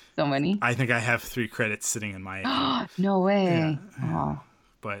 So many. I think I have 3 credits sitting in my account. No way. Yeah. Oh.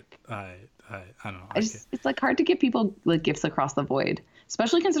 But I don't know. It's like hard to give people like gifts across the void,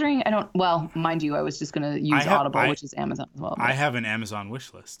 especially considering mind you, I was just gonna use Audible, which is Amazon as well. I have an Amazon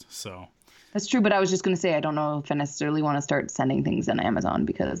wish list, so. That's true, but I was just gonna say I don't know if I necessarily want to start sending things on Amazon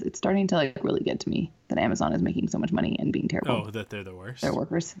because it's starting to like really get to me that Amazon is making so much money and being terrible. Oh, that they're the worst. Their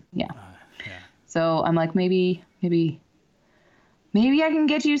workers, yeah. Yeah. So I'm like maybe I can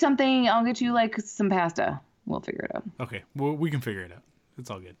get you something. I'll get you like some pasta. We'll figure it out. Okay, well, we can figure it out.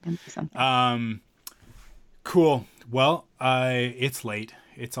 It's all good. Something. Cool. Well, it's late.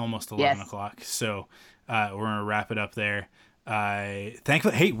 It's almost 11 o'clock, so we're gonna wrap it up there.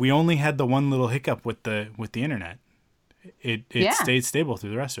 Thankfully, hey, we only had the one little hiccup with the internet. It stayed stable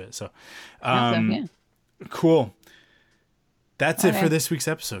through the rest of it. So, cool. That's it for this week's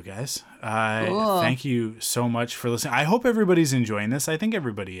episode, guys. Cool. Thank you so much for listening. I hope everybody's enjoying this. I think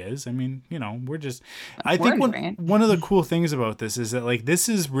everybody is. I mean, we're just. I think one of the cool things about this is that like this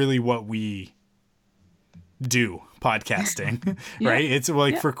is really what we do, podcasting, right? It's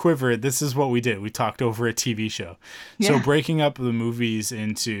like for Quiver, this is what we did. We talked over a TV show. So breaking up the movies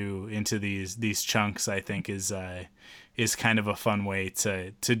into these chunks, I think is kind of a fun way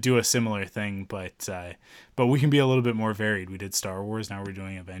to do a similar thing, but we can be a little bit more varied. We did Star Wars, now we're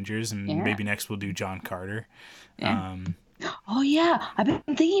doing Avengers, and maybe next we'll do John Carter. Oh yeah, I've been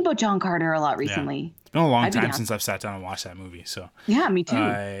thinking about John Carter a lot recently. It's been a long time since I've sat down and watched that movie. So yeah, me too.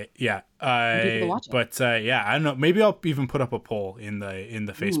 But I don't know. Maybe I'll even put up a poll in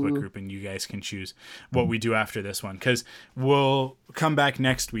the Facebook group, and you guys can choose what we do after this one. Because we'll come back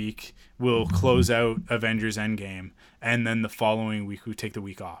next week. We'll close out Avengers Endgame, and then the following week we take the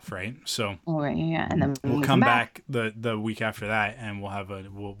week off, right? So and then we'll come back the week after that, and we'll have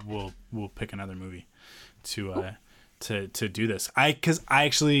we'll pick another movie to do this. Because I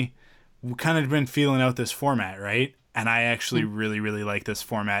actually kind of been feeling out this format, right? And I actually really, really like this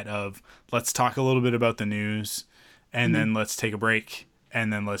format of let's talk a little bit about the news, and then let's take a break,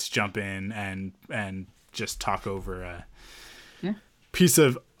 and then let's jump in and just talk over a piece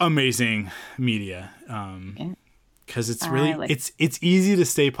of amazing media. Because it's really it's easy to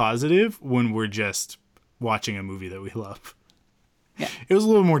stay positive when we're just watching a movie that we love. Yeah. It was a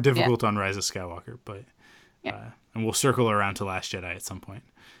little more difficult on Rise of Skywalker, but and we'll circle around to Last Jedi at some point.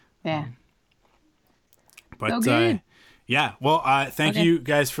 Yeah. But thank you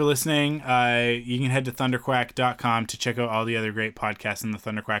guys for listening. You can head to thunderquack.com to check out all the other great podcasts in the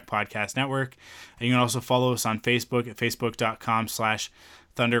Thunderquack Podcast Network. And you can also follow us on Facebook at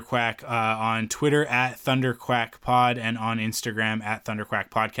facebook.com/thunderquack, on Twitter at thunderquackpod, and on Instagram at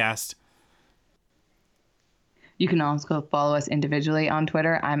thunderquackpodcast. You can also follow us individually on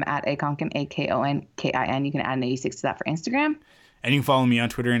Twitter. I'm at Akonkin, Akonkin. You can add an 86 to that for Instagram. And you can follow me on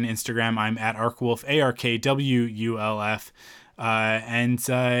Twitter and Instagram. I'm at Arkwulf, ARKWULF. And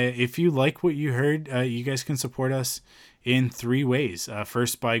if you like what you heard, you guys can support us in 3 ways.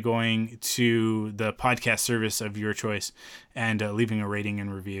 First, by going to the podcast service of your choice and leaving a rating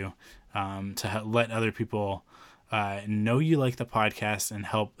and review to let other people know you like the podcast and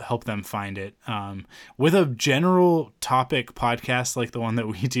help them find it. With a general topic podcast like the one that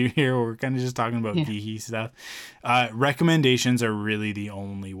we do here, where we're kind of just talking about geeky stuff, recommendations are really the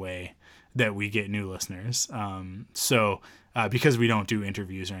only way that we get new listeners. Because we don't do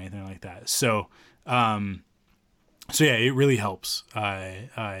interviews or anything like that. So yeah, it really helps.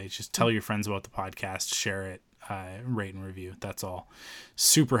 Just tell your friends about the podcast, share it, rate and review. That's all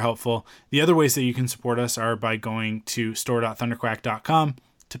super helpful. The other ways that you can support us are by going to store.thunderquack.com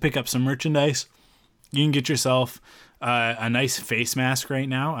to pick up some merchandise. You can get yourself a nice face mask right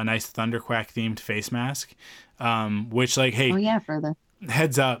now, a nice Thunderquack themed face mask, which further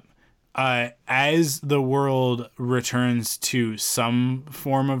heads up. As the world returns to some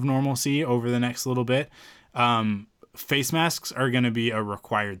form of normalcy over the next little bit, face masks are going to be a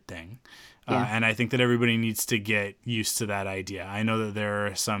required thing. And I think that everybody needs to get used to that idea. I know that there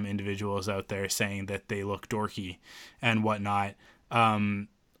are some individuals out there saying that they look dorky and whatnot.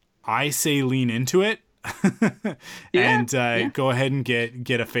 I say lean into it. And go ahead and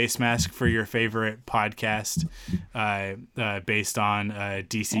get a face mask for your favorite podcast based on a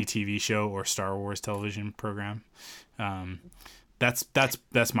DC TV show or Star Wars television program. That's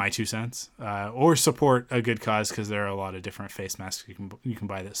my 2 cents. Or support a good cause, because there are a lot of different face masks you can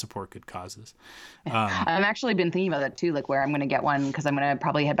buy that support good causes. I've actually been thinking about that too, like where I'm going to get one, because I'm going to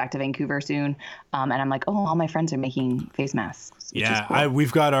probably head back to Vancouver soon. And I'm like, all my friends are making face masks. Which is cool.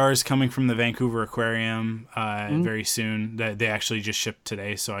 We've got ours coming from the Vancouver Aquarium very soon. They actually just shipped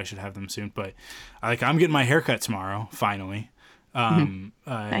today, so I should have them soon. But I'm getting my haircut tomorrow, finally.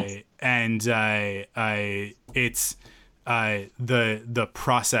 Nice. It's the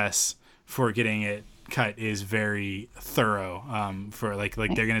process for getting it cut is very thorough. For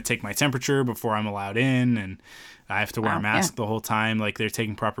they're gonna take my temperature before I'm allowed in, and I have to wear a mask the whole time. They're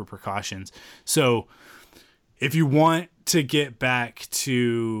taking proper precautions. So if you want to get back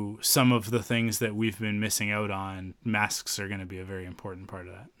to some of the things that we've been missing out on, masks are going to be a very important part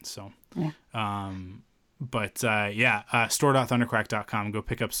of that. So store.thunderquack.com, go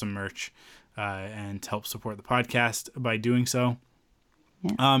pick up some merch and help support the podcast by doing so.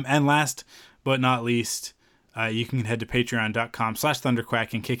 And last but not least, you can head to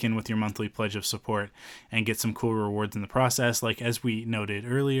patreon.com/thunderquack and kick in with your monthly pledge of support and get some cool rewards in the process. Like, as we noted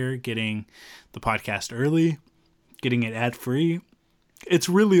earlier, getting the podcast early, getting it ad-free. It's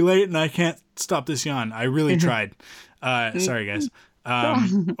really late and I can't stop this yawn. I really tried. Sorry, guys.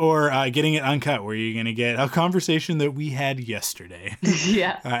 Or getting it uncut, where you're going to get a conversation that we had yesterday.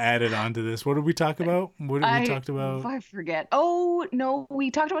 Added on to this. What did we talk about? What did we talk about? I forget. Oh, no, we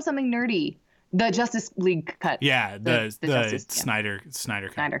talked about something nerdy. The Justice League cut. Yeah, the Snyder cut. Snyder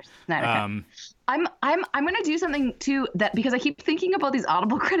cut. I'm going to do something too, that because I keep thinking about these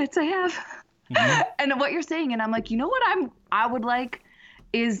Audible credits I have and what you're saying, and I'm like, you know what I would like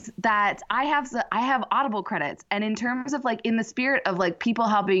is that I have Audible credits, and in terms of in the spirit of people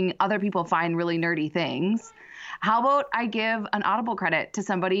helping other people find really nerdy things, how about I give an Audible credit to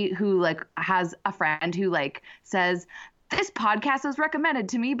somebody who has a friend who says, this podcast was recommended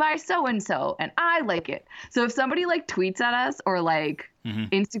to me by so-and-so and I like it. So if somebody tweets at us or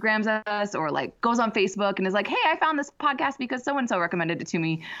Instagrams at us or goes on Facebook and is like, hey, I found this podcast because so-and-so recommended it to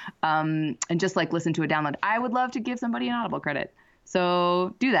me, and just listen to a download, I would love to give somebody an Audible credit.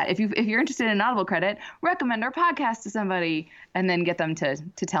 So do that. If you're interested in an Audible credit, recommend our podcast to somebody and then get them to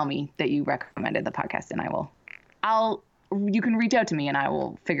tell me that you recommended the podcast, and you can reach out to me and I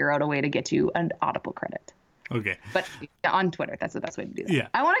will figure out a way to get you an Audible credit. Okay. But on Twitter, that's the best way to do that. Yeah.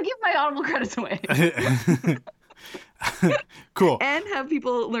 I want to give my Audible credits away. Cool. And have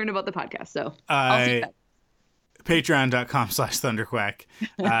people learn about the podcast. So I'll see that. Patreon.com/thunderquack.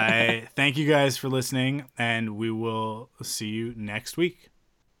 Thank you guys for listening, and we will see you next week.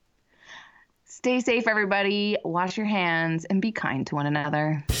 Stay safe, everybody. Wash your hands and be kind to one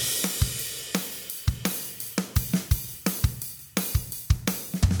another.